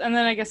it'll just, and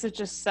then I guess it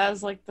just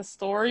says like the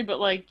story, but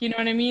like, you know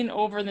what I mean?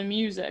 Over the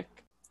music.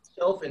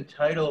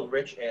 Self-entitled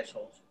rich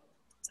assholes.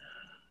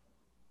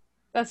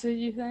 That's what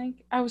you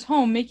think? I was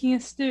home making a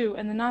stew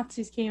and the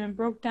Nazis came and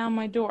broke down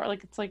my door.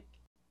 Like, it's like,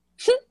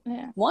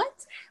 yeah.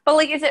 What? But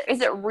like, is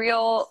it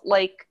real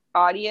like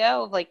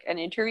audio of like an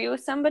interview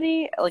with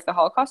somebody, like a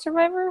Holocaust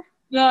survivor?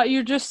 No,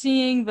 you're just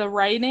seeing the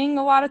writing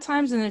a lot of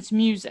times and it's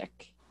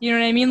music. You know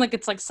what I mean? Like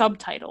it's like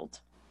subtitled.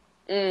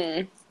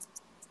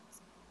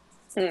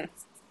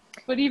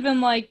 But even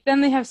like,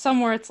 then they have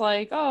somewhere it's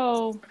like,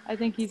 oh, I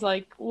think he's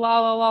like la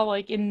la la,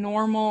 like in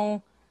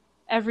normal,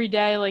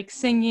 everyday, like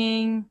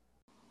singing.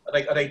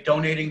 Are they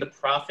donating the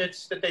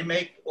profits that they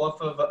make off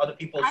of other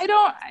people's... I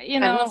don't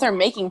know if they're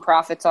making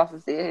profits off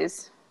of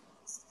these.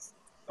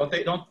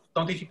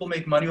 Don't these people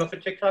make money off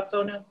of TikTok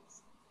though now?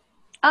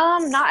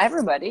 Not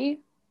everybody.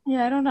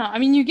 Yeah, I don't know. I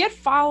mean, you get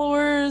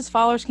followers.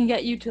 Followers can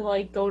get you to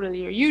like go to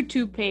your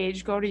YouTube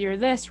page, go to your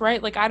this,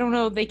 right? Like, I don't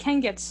know. They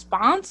can get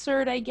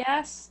sponsored, I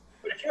guess.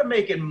 But if you're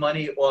making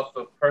money off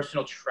of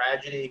personal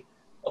tragedy,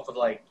 off of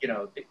like,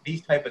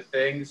 these type of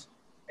things,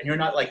 and you're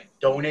not like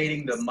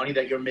donating the money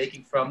that you're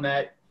making from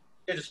that,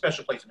 there's a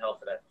special place in hell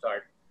for that. Sorry.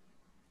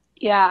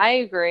 Yeah, I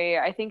agree.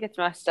 I think it's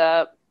messed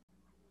up.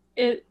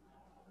 it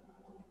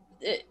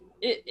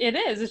it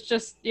is. It's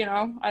just,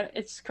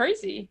 it's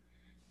crazy.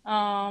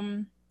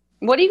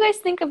 What do you guys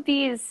think of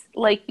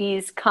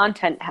these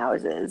content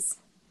houses?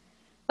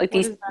 Like What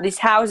these is that? these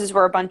houses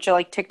where a bunch of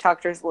like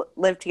TikTokers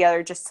live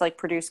together just to like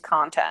produce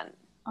content.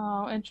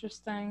 Oh,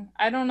 interesting.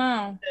 I don't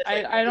know.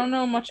 It's I don't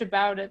know much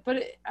about it,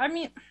 but I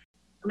mean,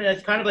 I mean,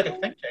 it's kind of like a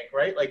think tank,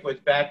 right? Like was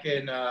back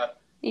in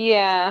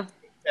Yeah.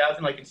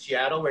 2000, like in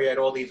Seattle, where you had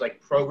all these like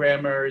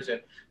programmers, and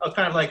it was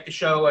kind of like the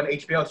show on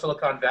HBO,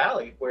 Silicon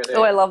Valley, where they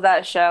Oh, I love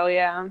that show.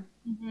 Yeah.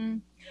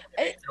 mhm.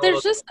 all There's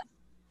those, just,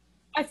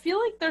 I feel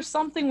like there's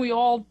something we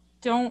all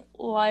don't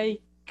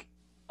like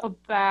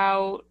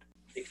about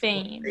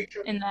fame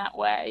in that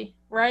way,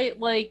 right?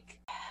 Like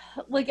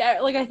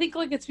I think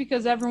like it's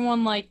because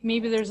everyone, like,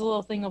 maybe there's a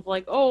little thing of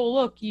like, oh,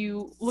 look,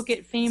 you look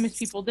at famous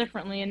people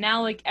differently, and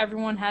now like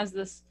everyone has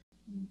this,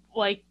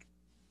 like,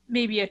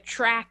 maybe a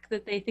track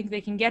that they think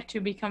they can get to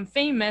become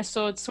famous,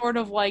 so it's sort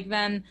of like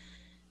then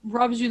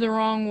rubs you the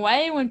wrong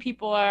way when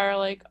people are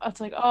like,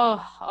 it's like,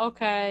 oh,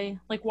 okay,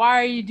 like,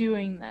 why are you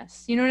doing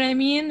this? You know what I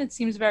mean? It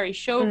seems very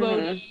Hmm.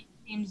 showboaty. It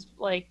seems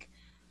like,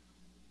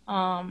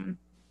 um,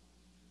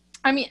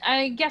 I mean,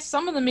 I guess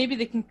some of them, maybe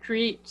they can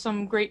create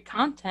some great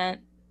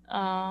content.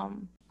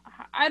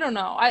 I don't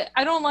know.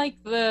 I don't like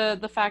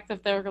the fact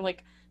that they're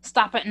like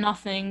stop at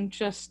nothing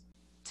just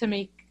to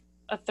make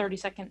a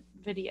 30-second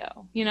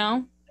video, you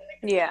know?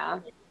 Yeah.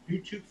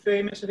 YouTube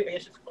famous, I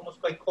guess it's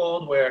almost like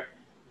called, where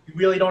you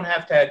really don't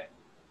have to have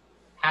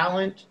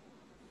talent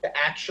to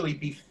actually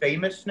be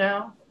famous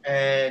now.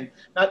 And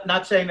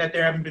not saying that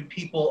there haven't been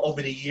people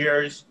over the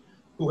years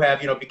who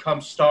have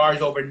become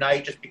stars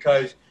overnight just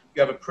because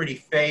you have a pretty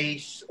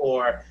face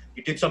or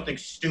you did something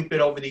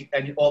stupid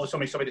and all of a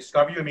sudden somebody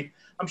discovered you. I mean,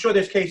 I'm sure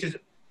there's cases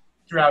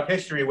throughout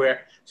history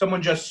where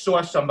someone just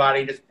saw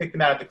somebody and just picked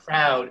them out of the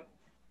crowd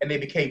and they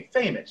became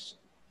famous.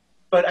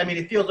 But I mean,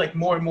 it feels like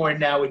more and more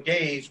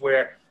nowadays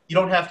where you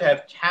don't have to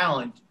have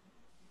talent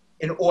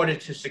in order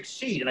to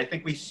succeed. And I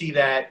think we see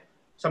that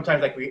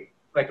sometimes like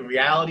in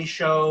reality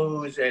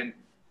shows and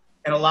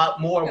a lot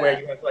more where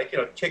you have like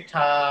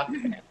TikTok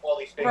and all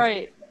these things.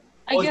 Right.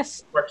 I All these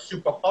guess. people work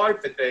super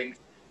hard for things,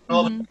 and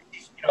all of a Mhm.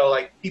 sudden,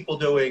 like people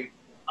doing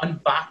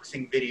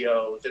unboxing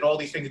videos and all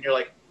these things, and you're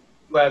like,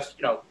 you have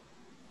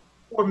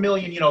 4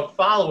 million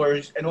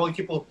followers, and all these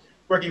people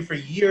working for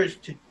years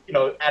to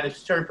at a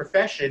certain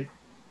profession,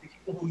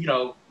 people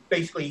who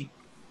basically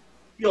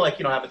feel like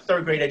have a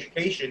third grade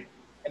education,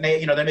 and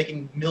they're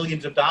making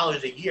millions of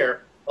dollars a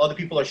year. Other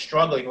people are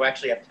struggling who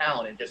actually have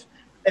talent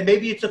and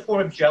maybe it's a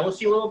form of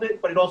jealousy a little bit,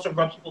 but it also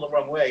rubs people the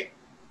wrong way,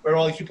 where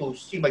all these people who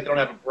seem like they don't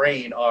have a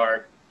brain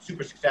are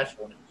super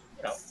successful. And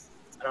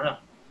I don't know.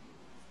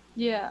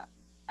 Yeah.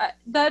 But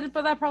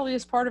that probably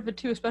is part of it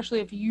too,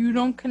 especially if you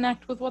don't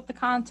connect with what the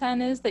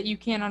content is, that you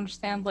can't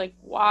understand, like,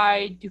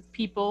 why do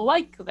people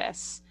like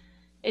this?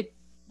 It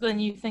Then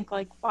you think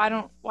like,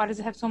 why does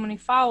it have so many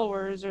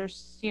followers, or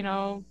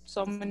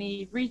so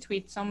many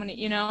retweets, so many,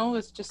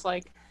 it's just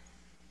like,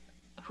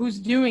 who's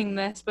doing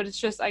this? But it's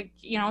just like,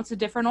 it's a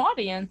different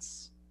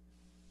audience.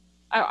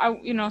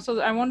 So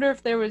I wonder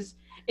if there was.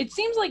 It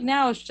seems like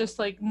now it's just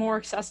like more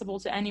accessible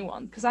to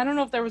anyone, because I don't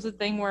know if there was a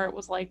thing where it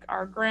was like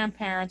our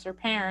grandparents or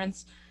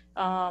parents,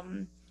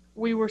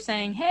 we were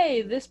saying,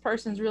 hey, this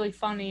person's really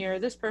funny or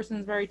this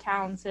person's very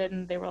talented,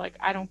 and they were like,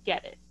 I don't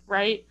get it,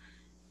 right?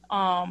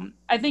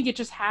 I think it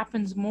just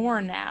happens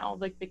more now.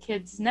 Like the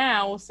kids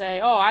now will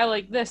say, oh, I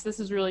like this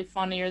is really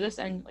funny, or this,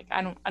 and like,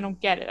 I don't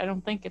get it. I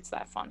don't think it's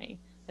that funny.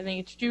 I think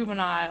it's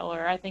juvenile,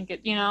 or I think I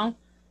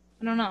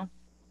don't know.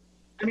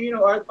 I mean,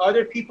 are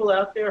there people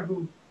out there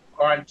who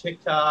are on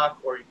TikTok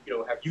or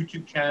have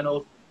YouTube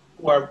channels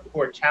who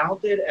are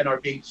talented and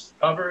are being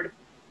discovered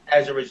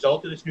as a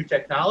result of this new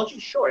technology?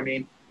 Sure. I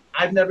mean,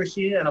 I've never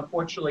seen it, and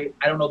unfortunately,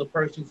 I don't know the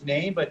person's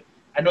name, but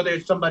I know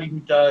there's somebody who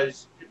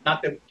does.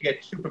 Not to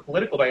get super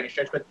political by any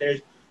stretch, but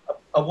there's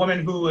a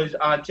woman who was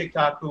on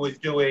TikTok who was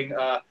doing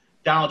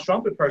Donald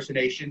Trump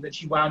impersonations, and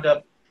she wound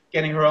up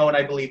getting her own,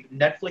 I believe,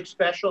 Netflix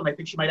special, and I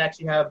think she might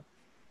actually have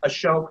a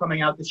show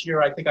coming out this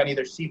year, I think on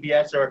either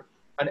CBS or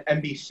on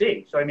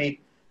NBC. So, I mean,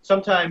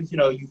 sometimes,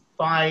 you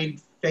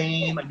find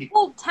fame. I mean,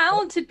 Well,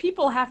 talented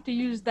people have to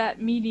use that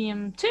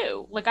medium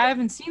too. Like, I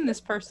haven't seen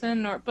this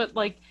person, but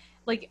like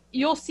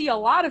you'll see a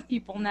lot of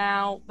people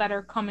now that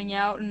are coming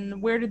out,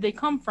 and where did they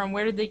come from?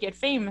 Where did they get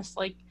famous?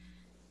 Like,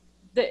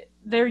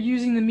 they're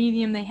using the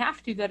medium they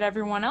have to, that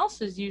everyone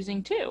else is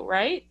using too,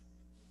 right?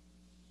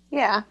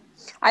 Yeah.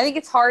 I think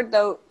it's hard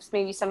though,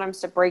 maybe sometimes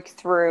to break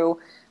through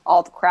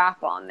all the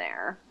crap on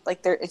there.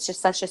 Like it's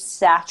just such a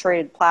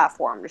saturated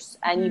platform. Just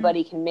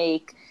anybody can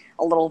make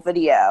a little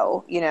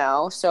video.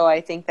 So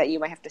I think that you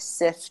might have to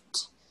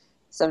sift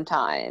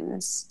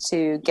sometimes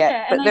to get.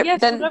 Yeah, and But I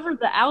guess then, whatever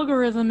the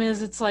algorithm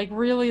is, it's like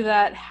really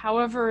that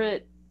however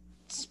it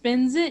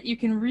spins it, you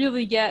can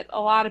really get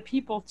a lot of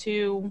people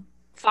to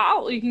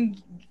follow. You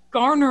can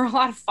garner a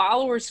lot of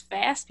followers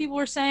fast, people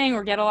are saying,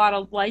 or get a lot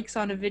of likes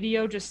on a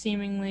video just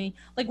seemingly,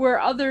 like, where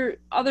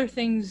other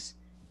things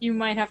you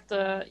might have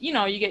to, you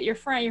get your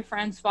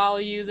friends follow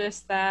you,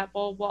 this, that,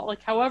 blah, blah,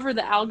 like however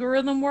the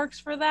algorithm works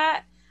for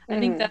that. I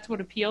think that's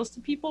what appeals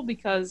to people,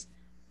 because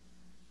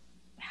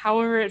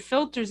however it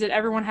filters it,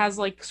 everyone has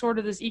like sort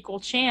of this equal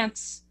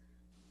chance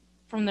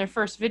from their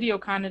first video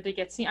kind of to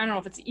get seen. I don't know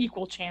if it's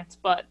equal chance,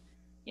 but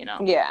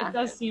it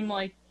does seem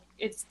like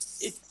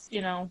it's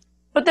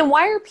But then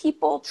why are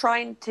people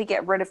trying to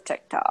get rid of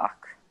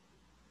TikTok?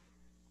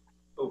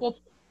 Well,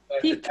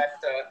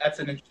 that's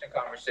an interesting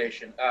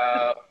conversation.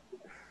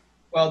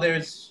 Well,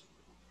 there's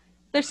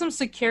some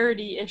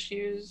security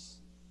issues.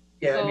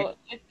 Yeah, so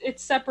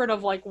it's separate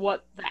of like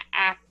what the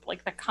app,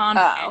 like the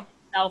content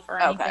itself or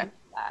anything like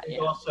that.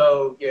 It's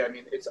also,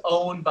 it's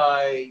owned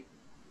by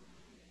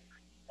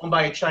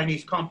a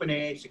Chinese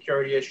company,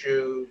 security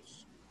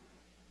issues,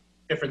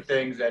 different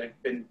things that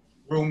have been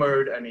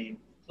rumored.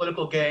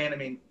 Political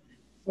gain.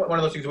 One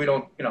of those things we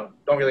don't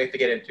really have to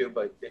get into,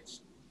 but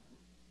it's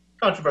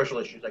controversial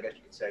issues, I guess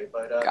you could say.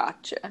 But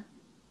gotcha.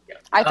 Yeah.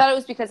 I thought it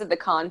was because of the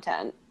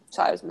content,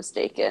 so I was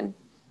mistaken.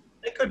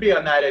 It could be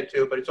on that end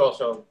too, but it's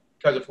also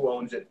because of who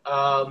owns it.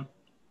 But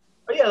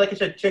yeah, like I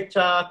said,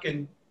 TikTok,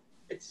 and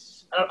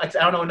I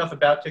don't know enough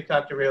about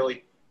TikTok to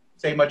really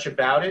say much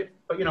about it.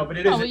 But but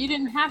it is. Well, you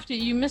didn't have to.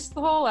 You missed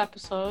the whole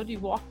episode. You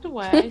walked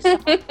away. So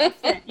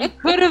you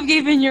could have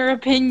given your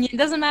opinion. It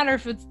doesn't matter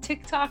if it's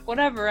TikTok,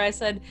 whatever. I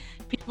said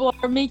people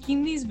are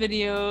making these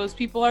videos.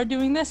 People are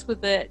doing this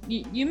with it.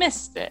 You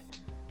missed it.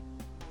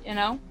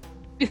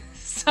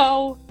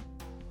 So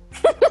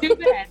too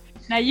bad.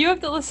 Now you have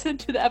to listen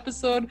to the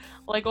episode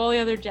like all the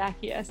other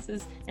Jackie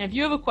S's. And if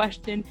you have a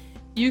question,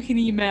 you can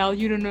email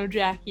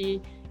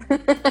Jackie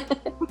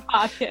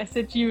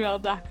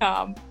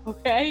podcast@gmail.com,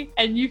 okay?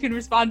 And you can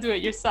respond to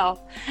it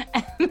yourself.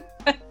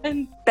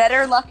 And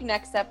better luck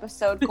next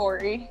episode,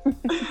 Corey.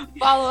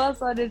 follow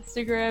us on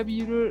Instagram,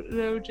 You Don't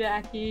Know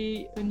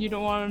Jackie, and You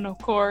Don't Want to Know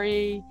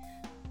Corey.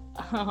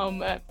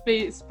 At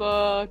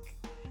Facebook,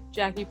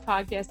 Jackie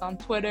Podcast on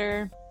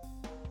Twitter.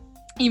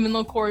 Even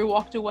though Corey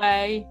walked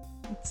away,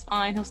 it's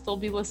fine. He'll still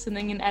be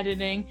listening and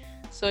editing.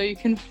 So you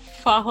can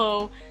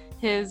follow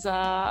his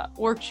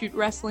Work Shoot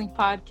Wrestling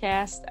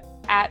podcast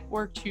at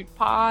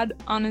WorkShootPod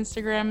on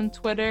Instagram and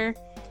Twitter.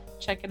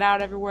 Check it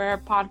out everywhere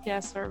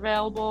podcasts are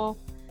available.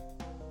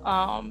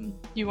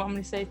 You want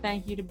me to say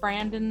thank you to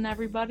Brandon and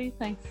everybody?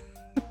 Thanks.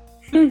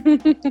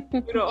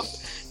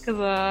 Because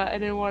I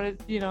didn't want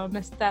to,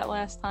 miss that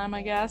last time,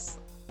 I guess.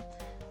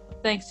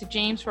 Thanks to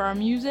James for our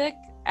music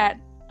at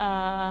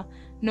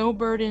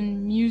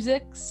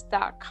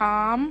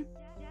noburdenmusics.com.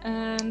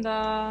 And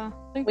I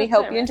think we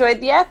hope you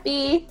enjoyed the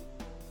epi.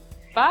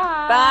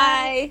 Bye.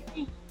 Bye.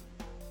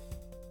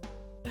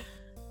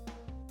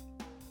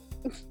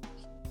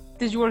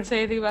 Did you want to say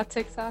anything about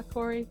TikTok,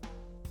 Corey?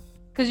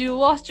 Because you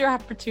lost your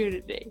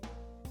opportunity.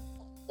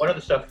 What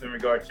other stuff in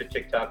regards to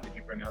TikTok did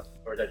you bring up?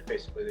 Or is that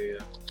basically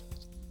the...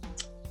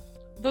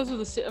 Those are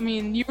the...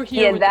 you were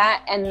here with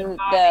that and the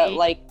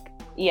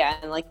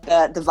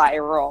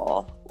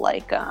viral,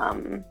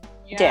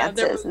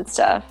 dances and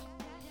stuff.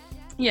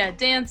 Yeah,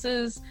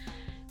 dances.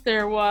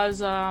 There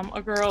was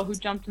a girl who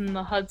jumped in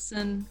the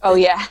Hudson. Oh,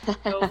 yeah.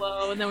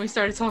 Solo, and then we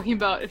started talking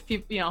about if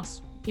people,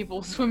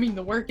 people swimming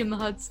to work in the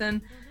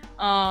Hudson.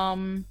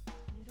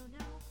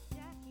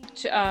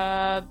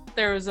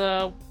 There was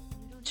a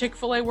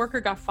Chick-fil-A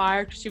worker got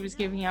fired because she was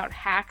giving out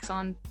hacks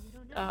on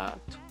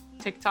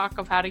TikTok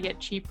of how to get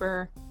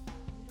cheaper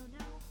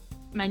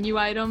menu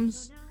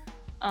items.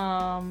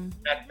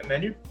 Hack the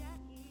menu?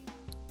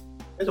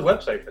 There's a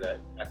website for that.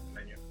 Hack the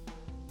menu.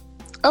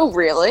 Oh,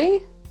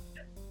 really?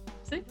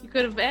 See, you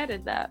could have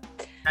added that.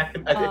 Hack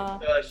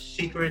the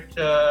secret.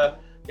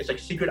 It's like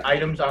secret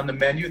items on the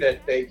menu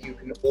that you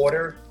can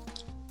order.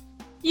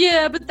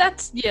 Yeah, but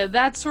that's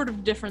sort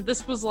of different.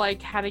 This was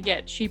like how to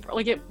get cheaper.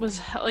 Like it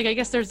was like, I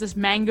guess there's this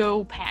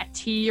mango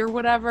patty or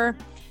whatever,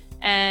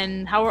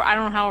 and I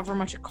don't know however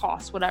much it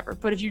costs, whatever.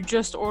 But if you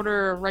just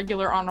order a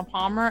regular Arnold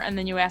Palmer and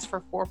then you ask for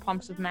 4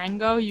 pumps of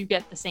mango, you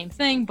get the same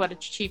thing, but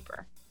it's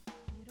cheaper.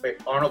 Wait,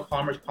 Arnold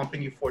Palmer's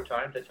pumping you 4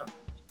 times? That sounds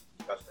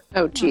disgusting.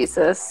 Oh,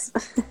 Jesus.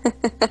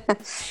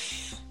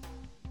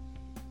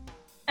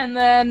 And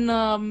then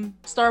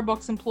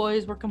Starbucks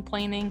employees were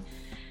complaining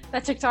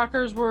that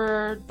TikTokers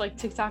were like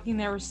TikToking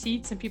their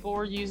receipts and people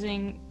were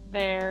using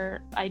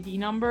their ID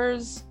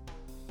numbers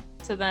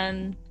to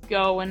then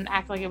go and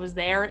act like it was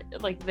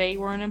like they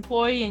were an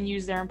employee and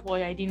use their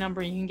employee ID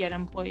number. You can get an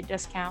employee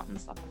discount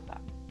and stuff like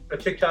that. But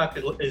TikTok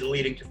is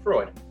leading to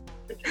fraud.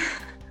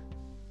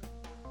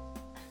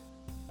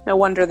 No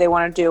wonder they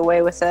want to do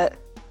away with it.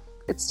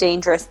 It's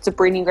dangerous. It's a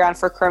breeding ground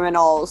for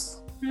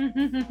criminals.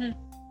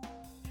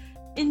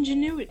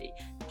 Ingenuity.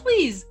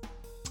 Please.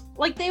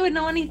 Like they would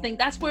know anything.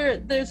 That's where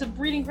there's a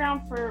breeding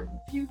ground for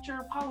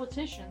future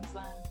politicians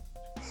then.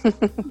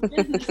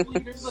 Business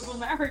leaders of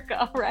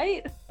America,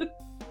 right?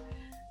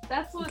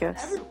 That's what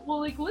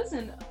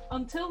listen,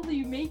 until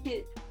you make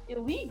it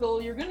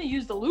illegal, you're gonna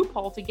use the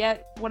loophole to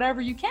get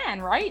whatever you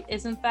can, right?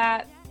 Isn't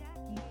that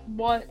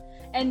what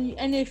and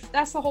if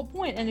that's the whole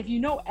point, and if you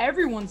know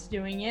everyone's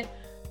doing it,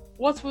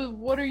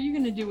 what are you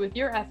gonna do with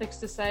your ethics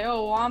to say,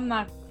 oh, well, I'm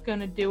not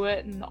gonna do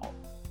it, and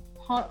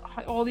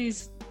all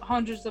these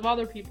hundreds of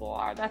other people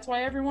are? That's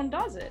why everyone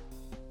does it.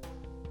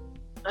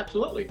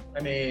 Absolutely.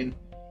 I mean,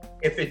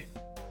 if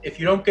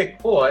you don't get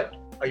caught,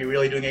 are you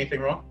really doing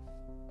anything wrong?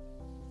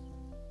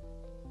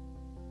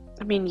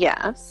 I mean,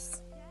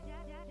 yes.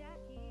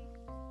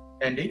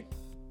 Andy?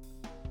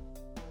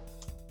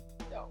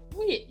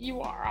 You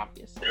are,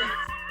 obviously.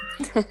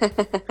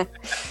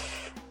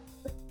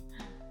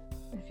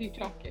 If you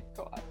don't get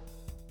caught.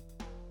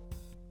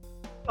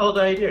 Oh,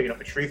 the idea, if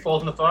a tree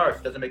falls in the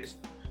forest, doesn't make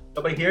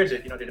nobody hears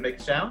it, did it make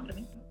a sound? I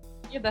mean,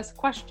 yeah, that's a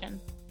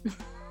question.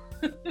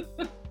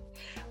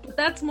 But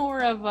that's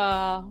more of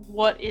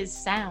what is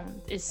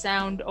sound? Is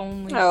sound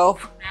only Oh,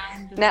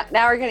 sound?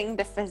 now we're getting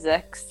into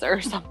physics or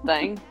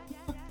something.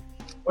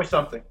 or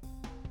something.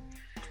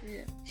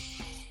 Yeah.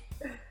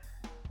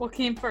 What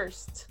came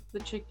first, the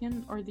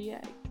chicken or the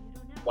egg?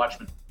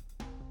 Watchmen.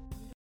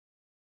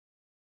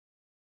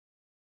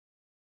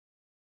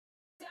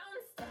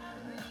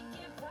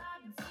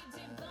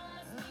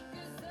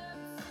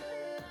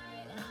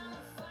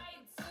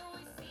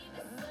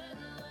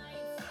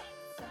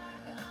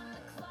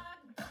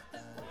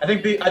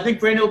 I think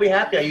Brandon will be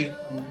happy.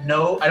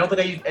 I don't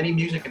think I used any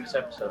music in this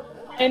episode.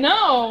 I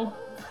know.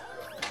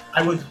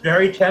 I was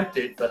very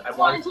tempted, but I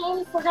wanted. I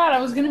totally forgot.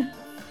 I was gonna.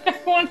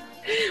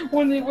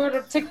 When they were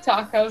on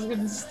TikTok, I was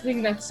gonna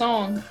sing that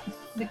song,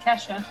 the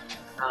Kesha.